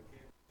are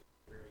wicked,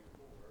 very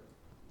poor,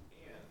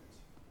 and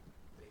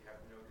they have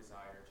no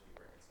desire to be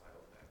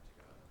reconciled back to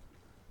God.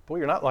 Boy,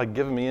 you're not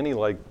giving me any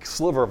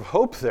sliver of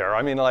hope there.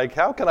 I mean,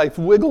 how can I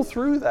wiggle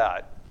through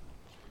that?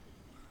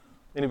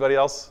 Anybody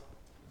else?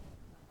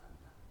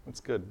 That's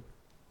good.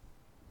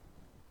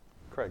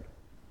 Craig.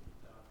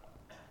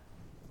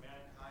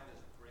 Mankind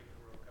is a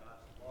breaker of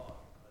God's law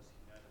because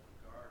he neither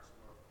regards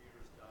nor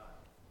fears God.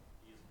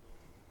 He is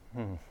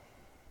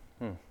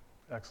guilty.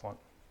 Excellent.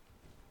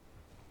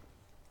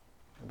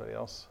 Anybody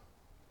else?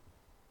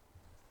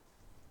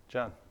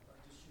 John.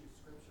 Just use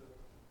scripture.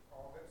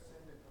 All have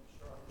sinned and come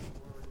short of the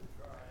glory of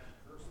God.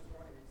 Verse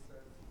 20 it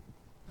says,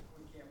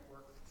 we can't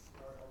work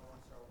out our own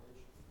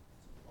salvation.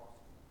 It's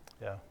impossible.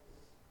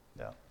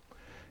 Yeah.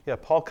 Yeah,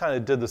 Paul kind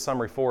of did the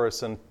summary for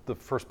us in the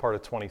first part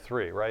of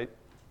 23, right?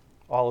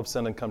 All have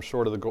sinned and come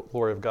short of the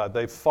glory of God.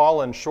 They've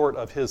fallen short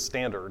of his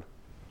standard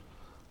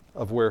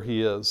of where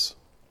he is.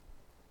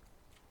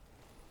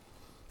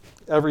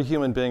 Every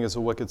human being is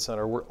a wicked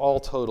sinner. We're all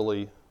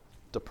totally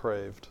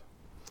depraved.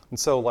 And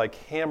so like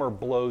hammer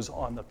blows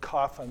on the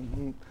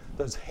coffin,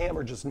 those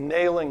hammer just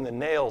nailing the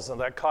nails of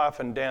that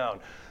coffin down.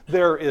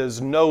 There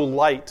is no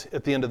light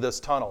at the end of this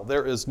tunnel.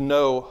 There is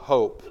no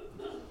hope.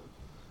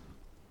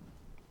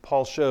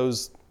 Paul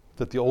shows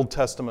that the Old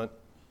Testament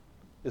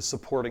is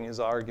supporting his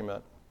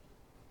argument.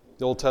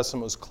 The Old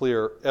Testament was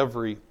clear.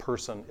 Every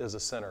person is a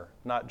sinner,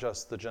 not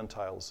just the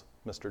Gentiles,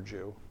 Mr.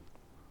 Jew.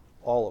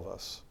 All of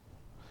us.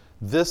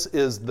 This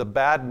is the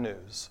bad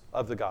news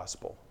of the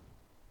gospel.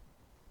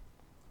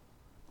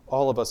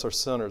 All of us are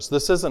sinners.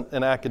 This isn't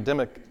an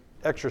academic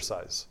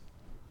exercise.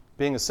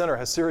 Being a sinner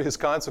has serious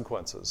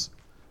consequences.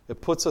 It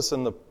puts us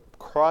in the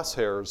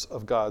crosshairs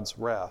of God's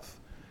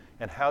wrath.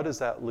 And how does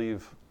that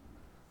leave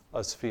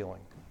us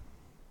feeling?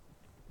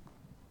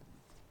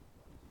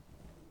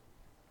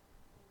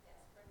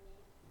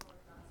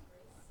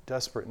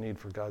 Desperate need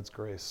for God's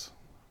grace.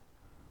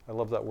 I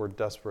love that word,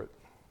 desperate.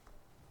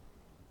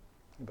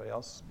 Anybody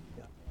else?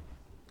 Yeah.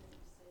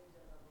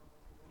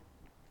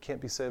 Can't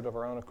be saved of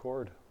our own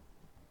accord.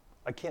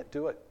 I can't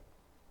do it.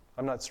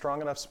 I'm not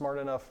strong enough, smart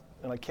enough,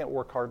 and I can't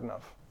work hard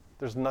enough.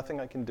 There's nothing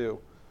I can do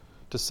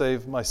to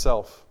save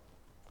myself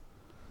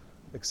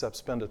except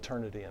spend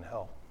eternity in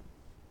hell.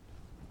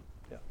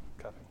 Yeah,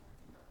 Kathy.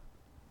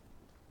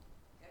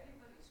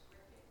 Everybody's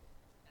wicked,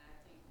 and I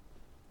think,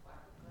 why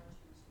would God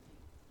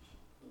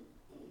choose me?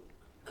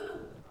 The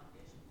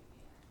foundation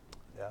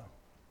began.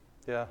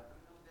 Yeah. No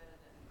better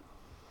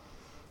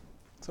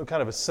than So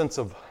kind of a sense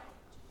of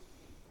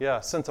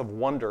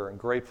wonder and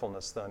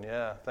gratefulness then.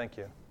 Yeah, thank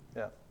you.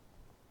 Yeah.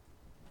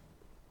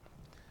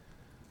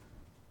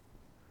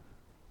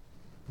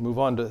 Move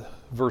on to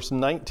verse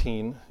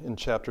 19 in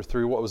chapter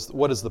 3.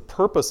 What is the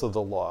purpose of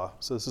the law?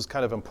 So this is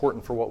kind of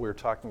important for what we were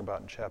talking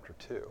about in chapter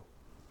 2.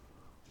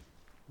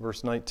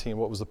 Verse 19,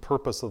 what was the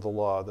purpose of the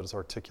law that is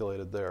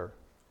articulated there?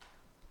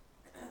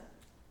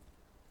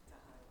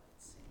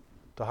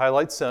 To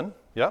highlight sin.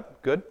 Yeah,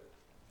 good.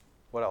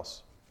 What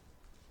else?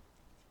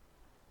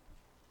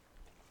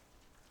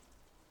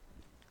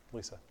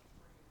 Lisa.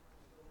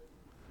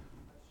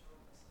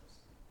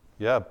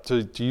 Yeah,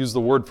 to use the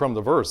word from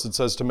the verse, it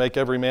says to make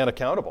every man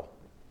accountable.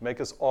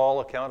 Make us all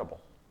accountable.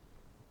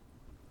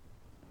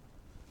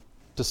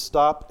 To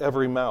stop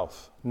every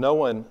mouth. No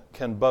one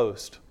can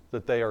boast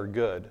that they are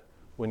good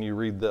when you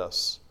read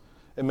this.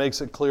 It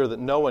makes it clear that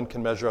no one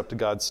can measure up to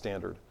God's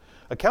standard.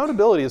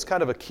 Accountability is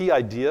kind of a key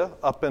idea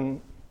up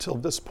until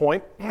this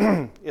point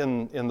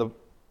in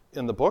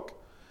the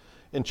book.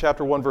 In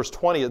chapter 1, verse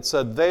 20, it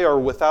said, they are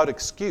without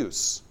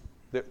excuse.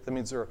 That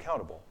means they're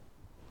accountable.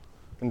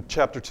 In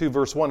chapter 2,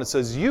 verse 1, it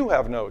says, you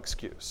have no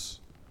excuse.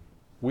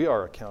 We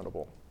are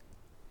accountable.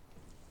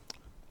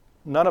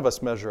 None of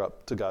us measure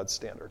up to God's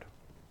standard.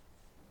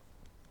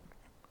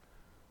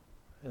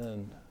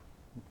 And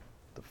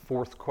the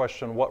fourth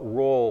question, what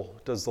role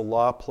does the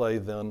law play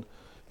then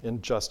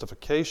in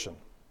justification?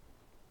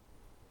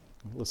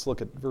 Let's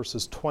look at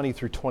verses 20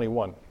 through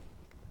 21.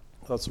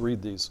 Let's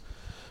read these.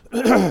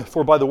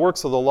 For by the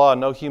works of the law,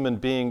 no human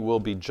being will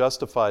be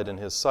justified in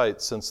his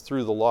sight, since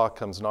through the law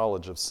comes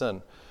knowledge of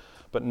sin.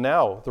 But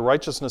now the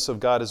righteousness of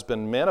God has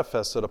been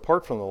manifested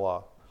apart from the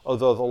law,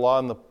 although the law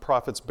and the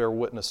prophets bear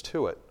witness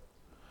to it.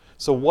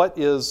 So what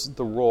is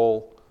the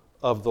role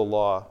of the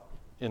law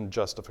in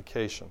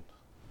justification?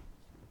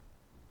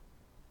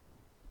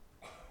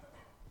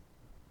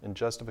 In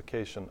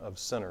justification of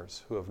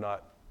sinners who have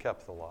not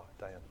kept the law.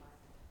 Diane.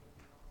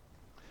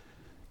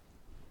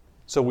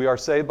 So we are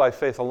saved by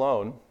faith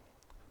alone,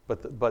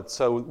 but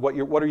so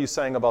what are you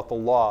saying about the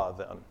law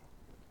then?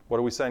 What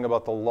are we saying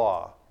about the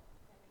law?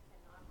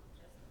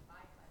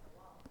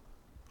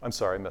 I'm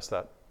sorry, I missed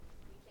that.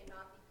 We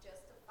cannot be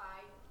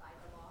justified by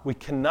the law. We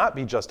cannot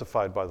be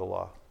justified by the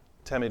law.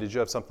 Tammy, did you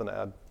have something to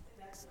add?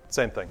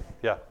 Same thing.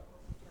 Yeah.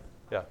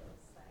 Yeah.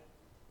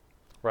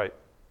 Right.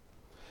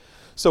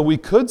 So we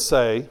could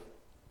say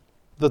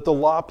that the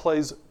law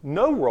plays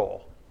no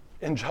role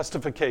in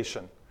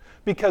justification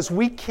because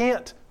we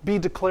can't be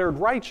declared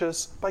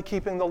righteous by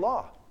keeping the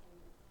law.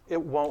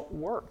 It won't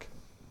work.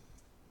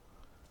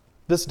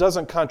 This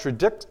doesn't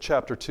contradict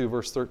chapter 2,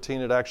 verse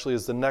 13. It actually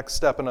is the next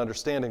step in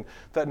understanding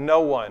that no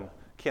one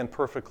can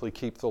perfectly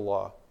keep the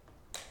law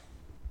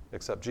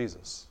except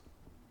Jesus.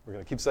 We're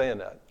going to keep saying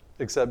that,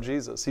 except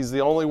Jesus. He's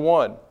the only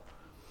one.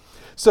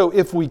 So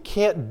if we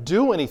can't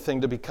do anything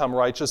to become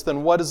righteous,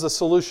 then what is the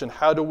solution?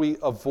 How do we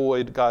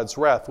avoid God's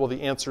wrath? Well,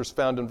 the answer is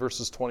found in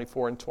verses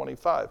 24 and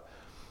 25.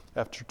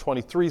 After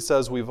 23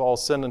 says we've all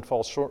sinned and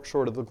fall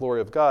short of the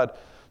glory of God,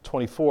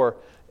 24,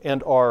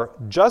 and are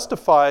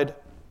justified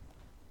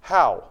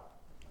how?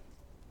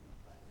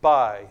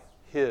 By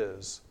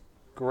his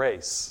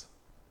grace.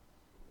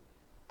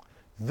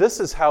 This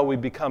is how we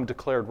become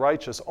declared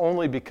righteous,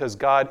 only because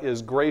God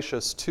is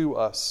gracious to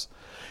us.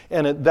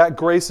 And that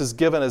grace is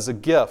given as a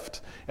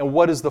gift. And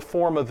what is the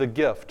form of the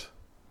gift?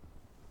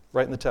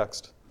 Right in the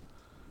text.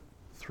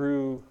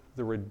 Through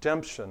the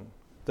redemption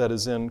that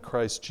is in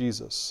Christ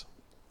Jesus,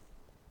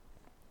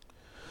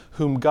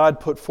 whom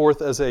God put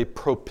forth as a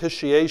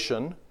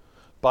propitiation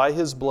by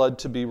his blood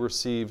to be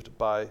received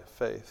by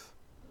faith.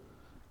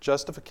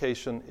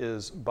 Justification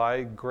is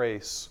by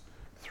grace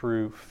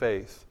through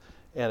faith.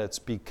 And it's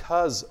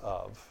because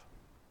of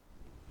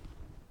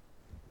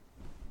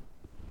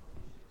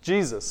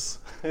Jesus.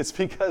 It's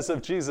because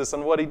of Jesus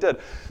and what he did.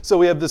 So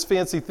we have this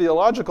fancy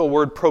theological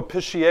word,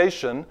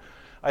 propitiation.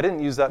 I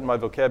didn't use that in my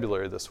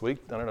vocabulary this week.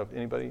 I don't know if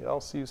anybody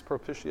else used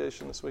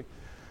propitiation this week.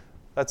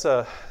 It's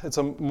not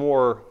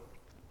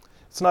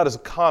as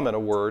common a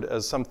word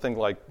as something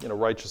like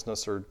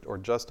righteousness or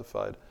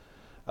justified.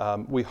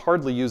 We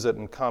hardly use it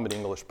in common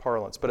English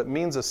parlance, but it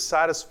means a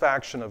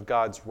satisfaction of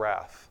God's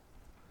wrath.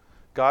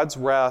 God's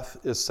wrath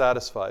is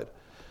satisfied.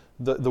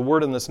 The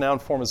word in this noun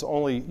form is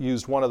only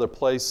used one other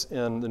place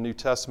in the New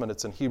Testament.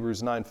 It's in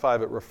Hebrews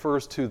 9:5. It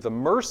refers to the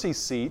mercy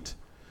seat.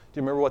 Do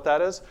you remember what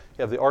that is?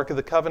 You have the Ark of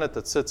the Covenant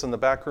that sits in the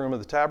back room of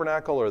the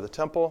tabernacle or the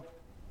temple.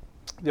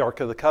 The Ark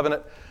of the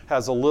Covenant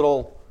has a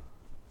little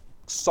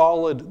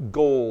solid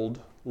gold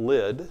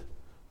lid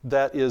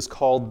that is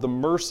called the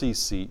mercy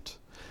seat.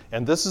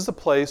 And this is the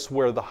place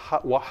where the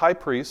high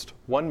priest,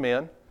 one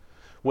man,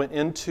 went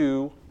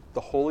into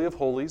the Holy of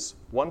Holies,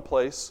 one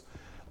place,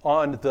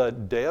 on the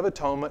Day of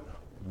Atonement,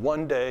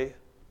 one day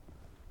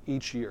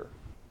each year.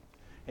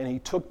 And he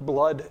took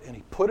blood and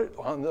he put it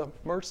on the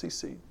mercy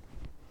seat.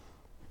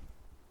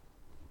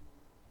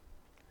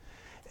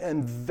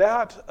 And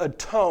that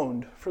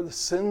atoned for the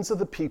sins of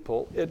the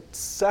people. It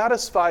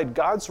satisfied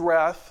God's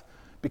wrath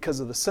because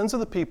of the sins of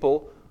the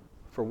people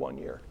for 1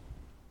 year.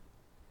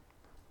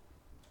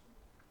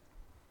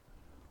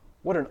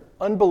 What an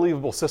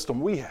unbelievable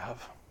system we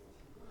have.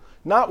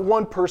 Not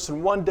one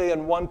person, one day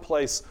in one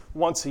place,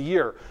 once a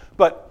year,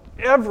 but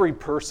every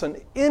person,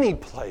 any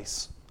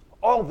place,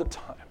 all the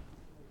time,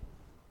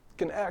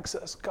 can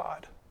access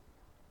God.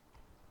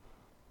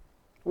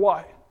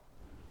 Why?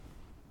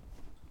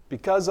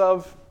 Because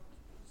of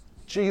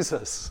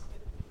Jesus.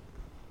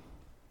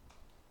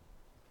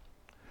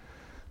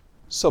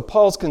 So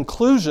Paul's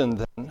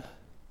conclusion then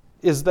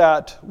is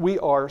that we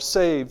are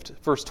saved,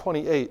 verse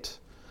 28,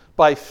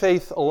 by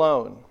faith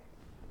alone.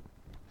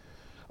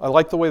 I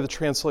like the way the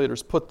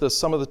translators put this.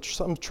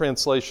 Some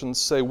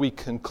translations say we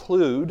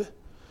conclude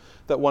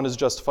that one is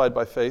justified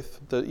by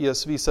faith. The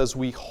ESV says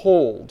we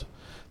hold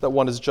that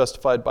one is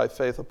justified by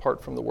faith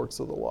apart from the works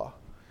of the law.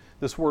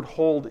 This word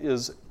hold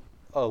is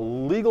a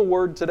legal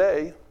word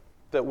today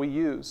that we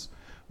use.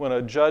 When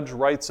a judge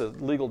writes a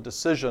legal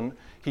decision,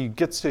 he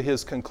gets to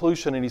his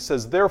conclusion and he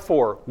says,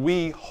 therefore,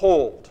 we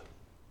hold.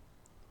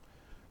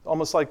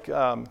 Almost like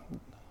when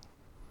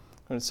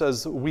it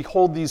says, we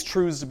hold these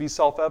truths to be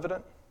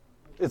self-evident.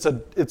 It's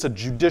a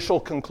judicial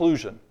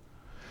conclusion.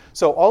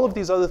 So all of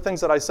these other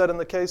things that I said in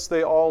the case,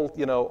 they all,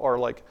 are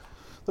like,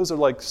 those are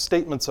like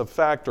statements of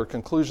fact or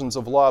conclusions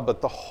of law, but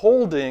the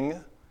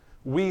holding,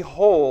 we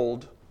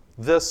hold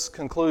this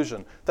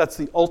conclusion. That's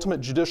the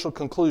ultimate judicial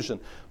conclusion.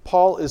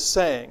 Paul is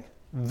saying,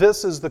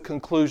 this is the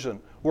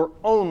conclusion. We're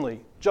only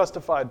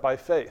justified by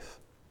faith.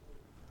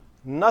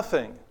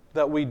 Nothing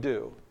that we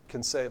do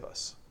can save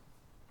us.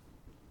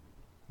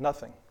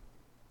 Nothing.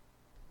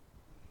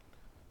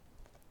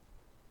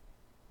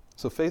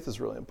 So faith is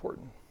really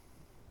important.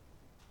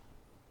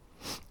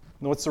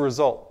 And what's the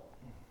result?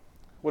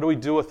 What do we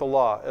do with the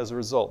law as a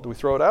result? Do we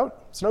throw it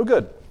out? It's no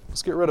good.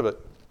 Let's get rid of it.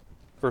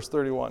 Verse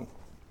 31.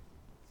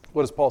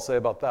 What does Paul say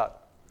about that?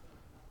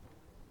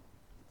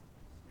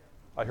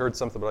 I heard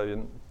something, but I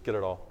didn't get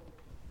it all.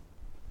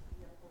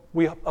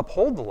 We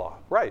uphold the law,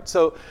 right.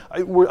 So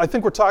I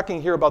think we're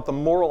talking here about the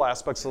moral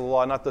aspects of the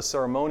law, not the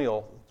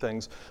ceremonial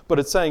things. But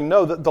it's saying,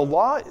 no, that the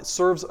law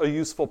serves a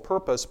useful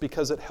purpose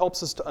because it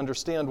helps us to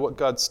understand what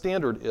God's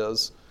standard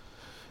is.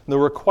 And the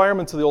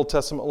requirements of the Old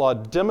Testament law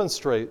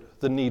demonstrate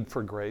the need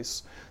for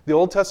grace. The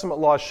Old Testament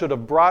law should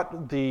have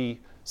brought the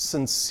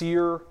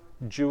sincere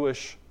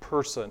Jewish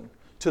person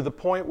to the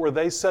point where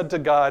they said to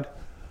God,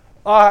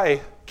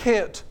 I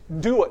can't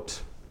do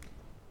it.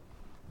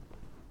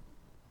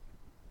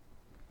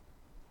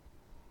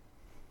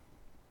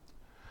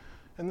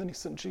 And then he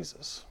sent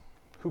Jesus,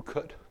 who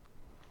could.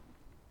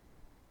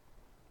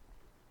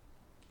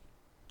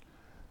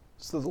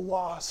 So the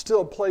law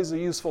still plays a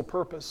useful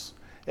purpose.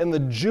 And the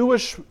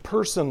Jewish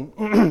person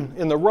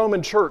in the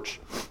Roman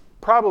church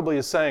probably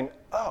is saying,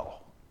 oh,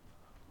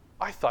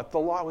 I thought the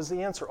law was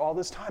the answer all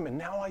this time, and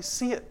now I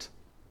see it.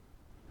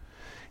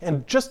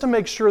 And just to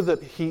make sure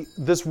that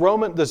this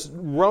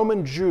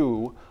Roman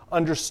Jew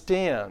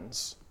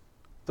understands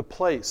the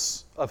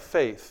place of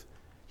faith,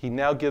 he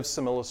now gives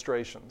some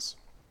illustrations.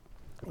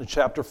 In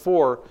chapter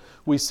 4,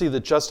 we see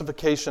that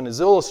justification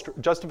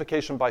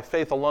by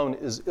faith alone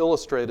is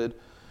illustrated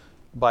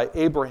by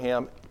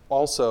Abraham,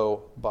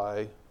 also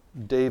by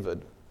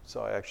David.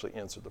 So I actually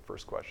answered the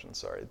first question.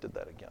 Sorry, I did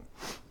that again.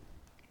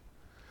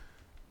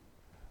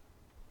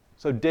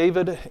 So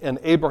David and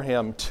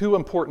Abraham, two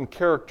important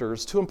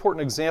characters, two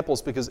important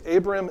examples, because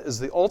Abraham is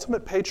the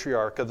ultimate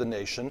patriarch of the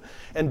nation,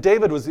 and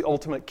David was the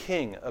ultimate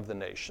king of the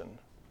nation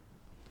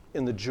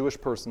in the Jewish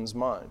person's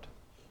mind.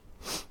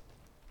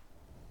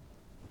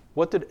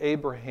 What did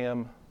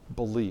Abraham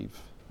believe?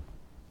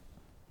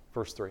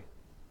 Verse 3.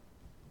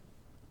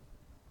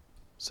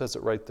 Says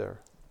it right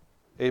there.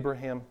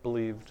 Abraham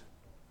believed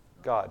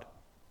God.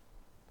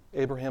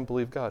 Abraham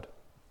believed God.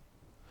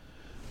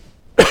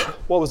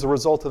 What was the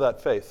result of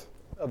that faith,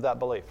 of that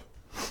belief?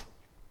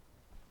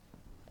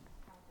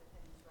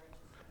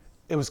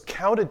 It was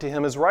counted to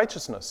him as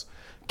righteousness.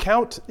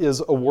 Count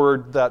is a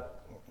word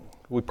that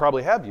we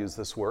probably have used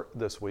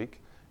this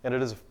week, and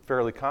it is a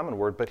fairly common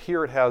word, but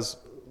here it has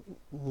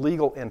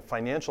legal and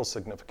financial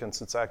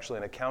significance. It's actually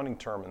an accounting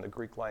term in the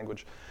Greek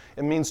language.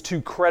 It means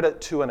to credit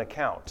to an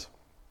account.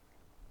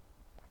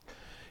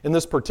 In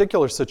this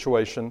particular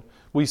situation,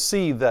 we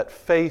see that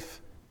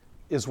faith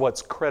is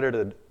what's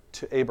credited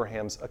to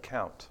Abraham's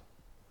account.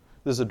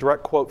 This is a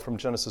direct quote from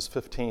Genesis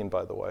 15,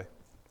 by the way.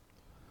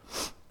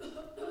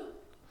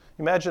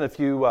 Imagine if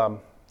you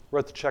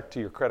wrote the check to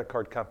your credit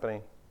card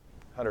company,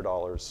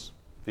 $100,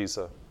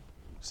 Visa,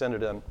 send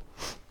it in.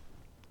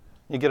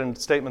 You get a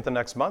statement the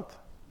next month.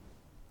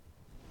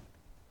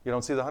 You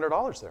don't see the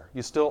 $100 there.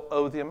 You still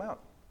owe the amount.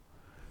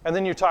 And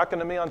then you're talking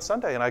to me on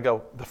Sunday, and I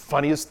go, the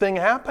funniest thing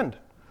happened.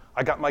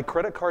 I got my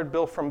credit card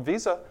bill from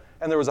Visa,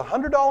 and there was a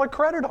 $100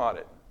 credit on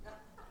it.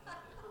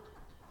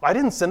 I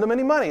didn't send them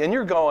any money. And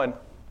you're going,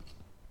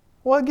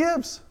 what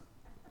gives?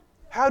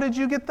 How did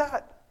you get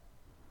that?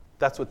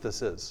 That's what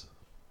this is.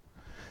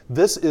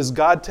 This is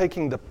God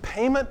taking the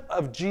payment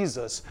of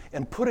Jesus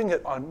and putting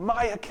it on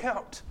my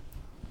account.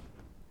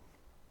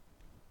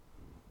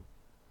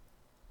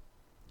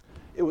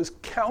 It was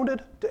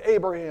counted to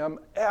Abraham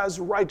as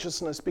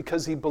righteousness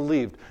because he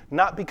believed,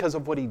 not because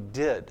of what he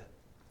did.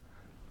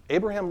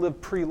 Abraham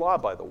lived pre-law,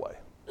 by the way.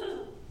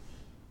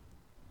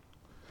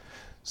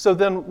 So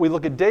then we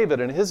look at David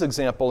and his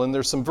example, and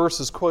there's some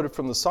verses quoted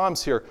from the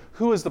Psalms here.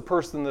 Who is the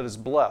person that is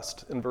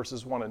blessed in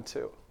verses 1 and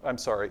 2? I'm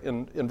sorry,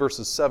 in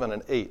verses 7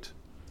 and 8.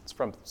 It's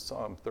from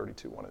Psalm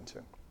 32, 1 and 2.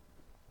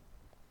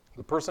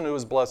 The person who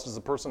is blessed is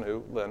the person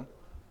who, Lynn?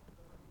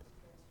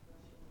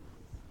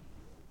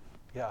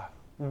 Yeah.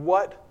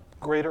 What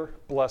greater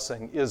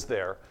blessing is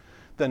there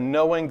than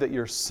knowing that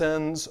your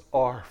sins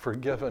are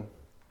forgiven?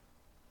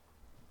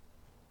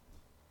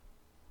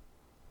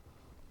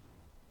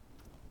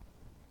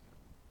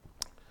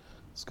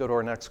 Let's go to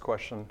our next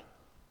question.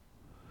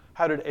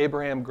 How did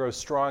Abraham grow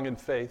strong in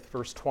faith?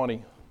 Verse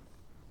 20.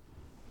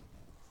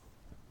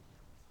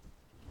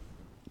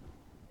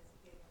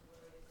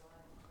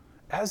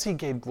 As he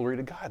gave glory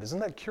to God. Isn't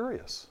that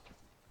curious?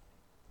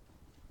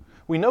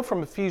 We know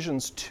from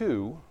Ephesians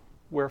 2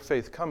 where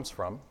faith comes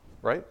from,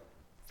 right?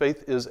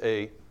 Faith is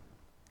a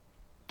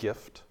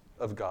gift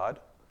of God.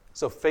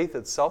 So faith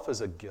itself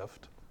is a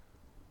gift.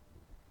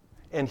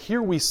 And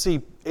here we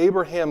see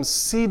Abraham's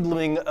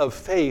seedling of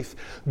faith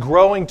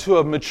growing to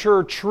a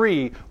mature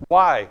tree.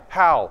 Why?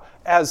 How?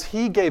 As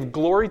he gave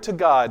glory to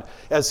God,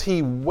 as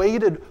he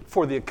waited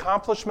for the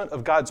accomplishment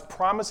of God's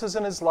promises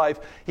in his life,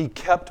 he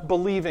kept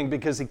believing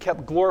because he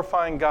kept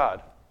glorifying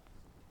God.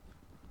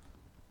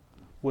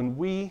 When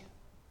we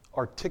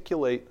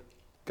articulate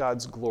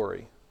God's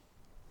glory,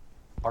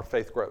 our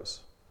faith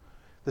grows.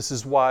 This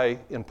is why,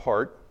 in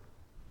part,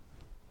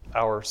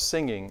 our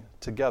singing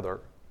together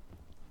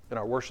in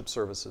our worship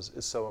services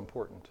is so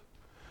important,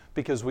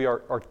 because we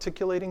are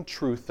articulating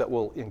truth that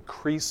will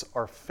increase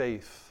our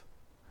faith,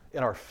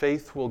 and our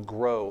faith will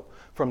grow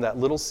from that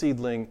little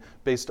seedling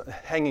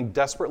hanging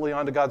desperately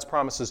onto God's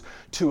promises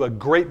to a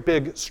great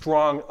big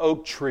strong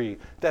oak tree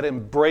that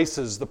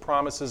embraces the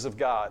promises of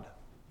God.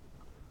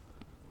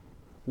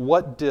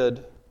 What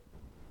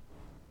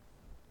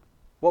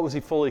was he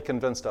fully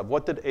convinced of?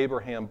 What did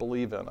Abraham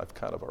believe in? I've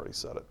kind of already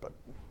said it, but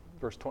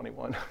verse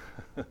 21.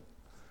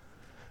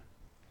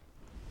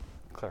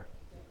 Claire.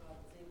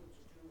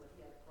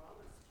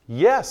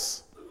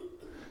 Yes.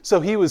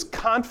 So he was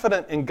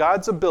confident in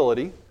God's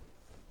ability.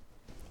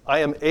 I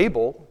am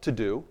able to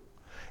do.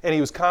 And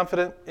he was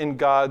confident in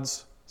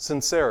God's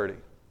sincerity.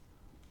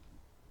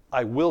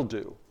 I will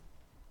do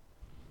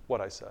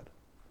what I said.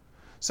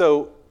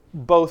 So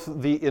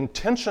both the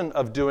intention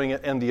of doing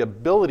it and the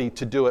ability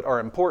to do it are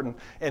important.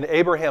 And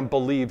Abraham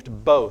believed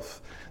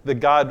both. That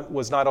God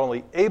was not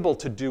only able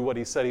to do what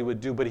he said he would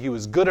do, but he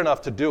was good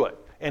enough to do it.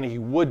 And he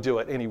would do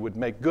it, and he would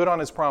make good on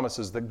his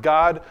promises, that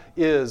God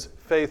is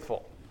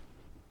faithful.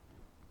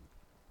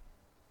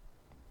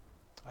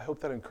 I hope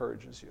that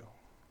encourages you,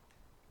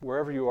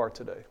 wherever you are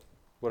today,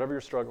 whatever you're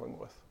struggling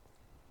with.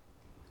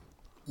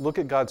 Look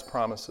at God's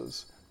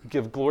promises.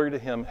 Give glory to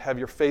him. Have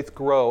your faith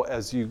grow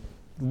as you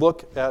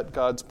look at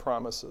God's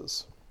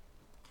promises.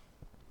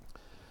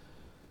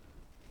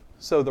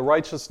 So the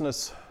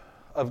righteousness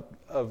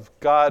of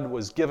God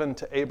was given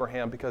to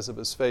Abraham because of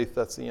his faith.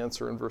 That's the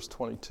answer in verse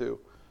 22.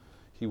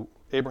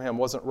 Abraham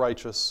wasn't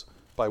righteous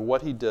by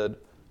what he did,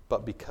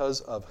 but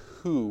because of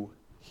who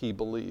he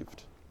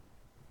believed.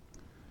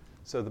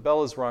 So the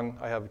bell is rung.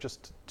 I have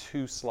just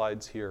 2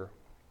 slides here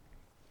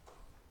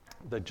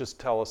that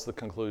just tell us the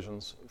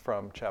conclusions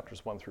from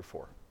chapters 1 through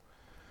 4.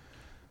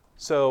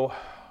 So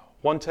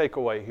one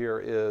takeaway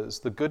here is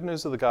the good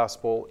news of the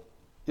gospel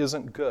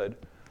isn't good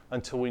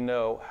until we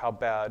know how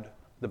bad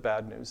the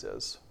bad news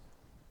is.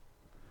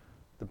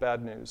 The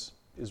bad news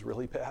is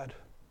really bad,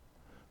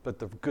 but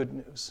the good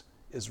news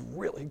is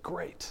really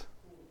great.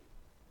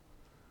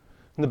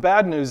 And the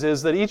bad news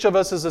is that each of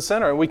us is a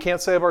sinner and we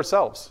can't save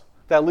ourselves.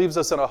 That leaves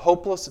us in a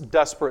hopeless,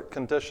 desperate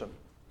condition.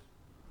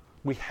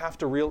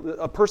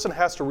 A person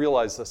has to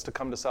realize this to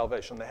come to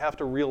salvation. They have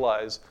to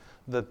realize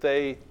that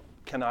they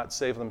cannot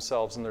save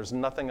themselves and there's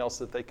nothing else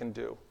that they can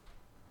do.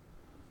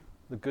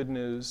 The good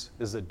news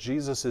is that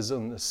Jesus is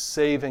in the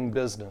saving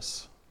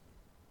business.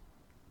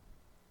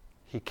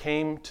 He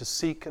came to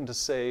seek and to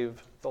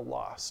save the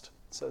lost,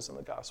 it says in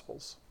the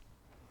Gospels.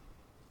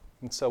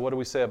 And so what do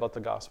we say about the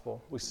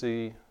gospel? We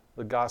see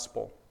the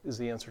gospel is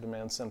the answer to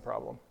man's sin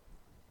problem.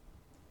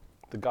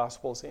 The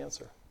gospel is the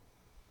answer.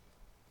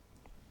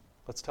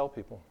 Let's tell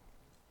people.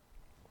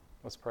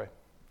 Let's pray.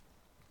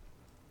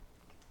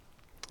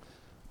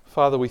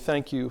 Father, we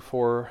thank you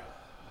for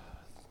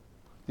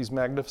these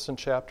magnificent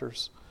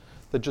chapters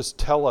that just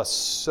tell us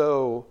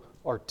so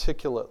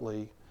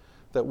articulately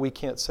that we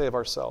can't save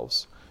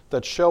ourselves,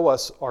 that show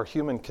us our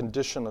human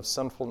condition of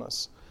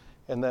sinfulness,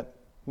 and that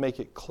make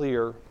it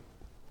clear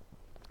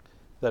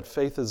that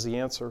faith is the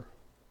answer.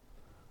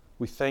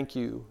 We thank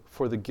you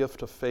for the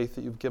gift of faith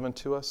that you've given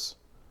to us,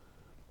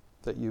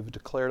 that you've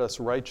declared us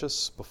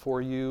righteous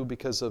before you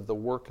because of the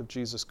work of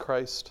Jesus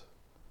Christ.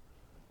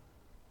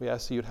 We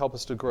ask that you'd help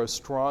us to grow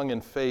strong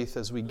in faith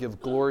as we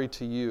give glory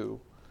to you,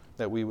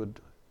 that we would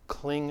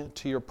cling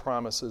to your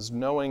promises,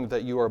 knowing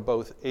that you are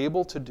both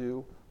able to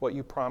do what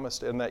you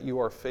promised and that you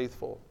are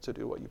faithful to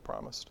do what you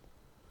promised.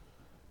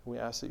 We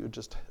ask that you would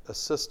just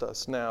assist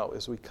us now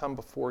as we come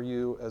before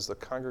you as the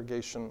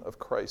congregation of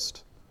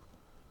Christ,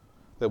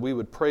 that we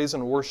would praise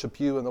and worship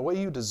you in the way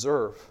you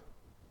deserve,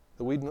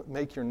 that we'd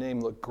make your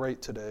name look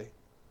great today,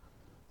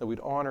 that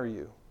we'd honor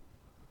you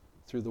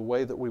through the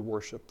way that we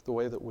worship, the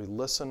way that we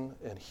listen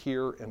and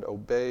hear and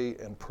obey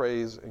and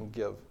praise and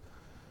give.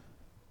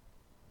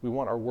 We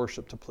want our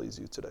worship to please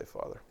you today,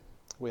 Father.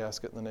 We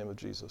ask it in the name of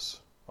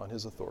Jesus, on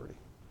his authority.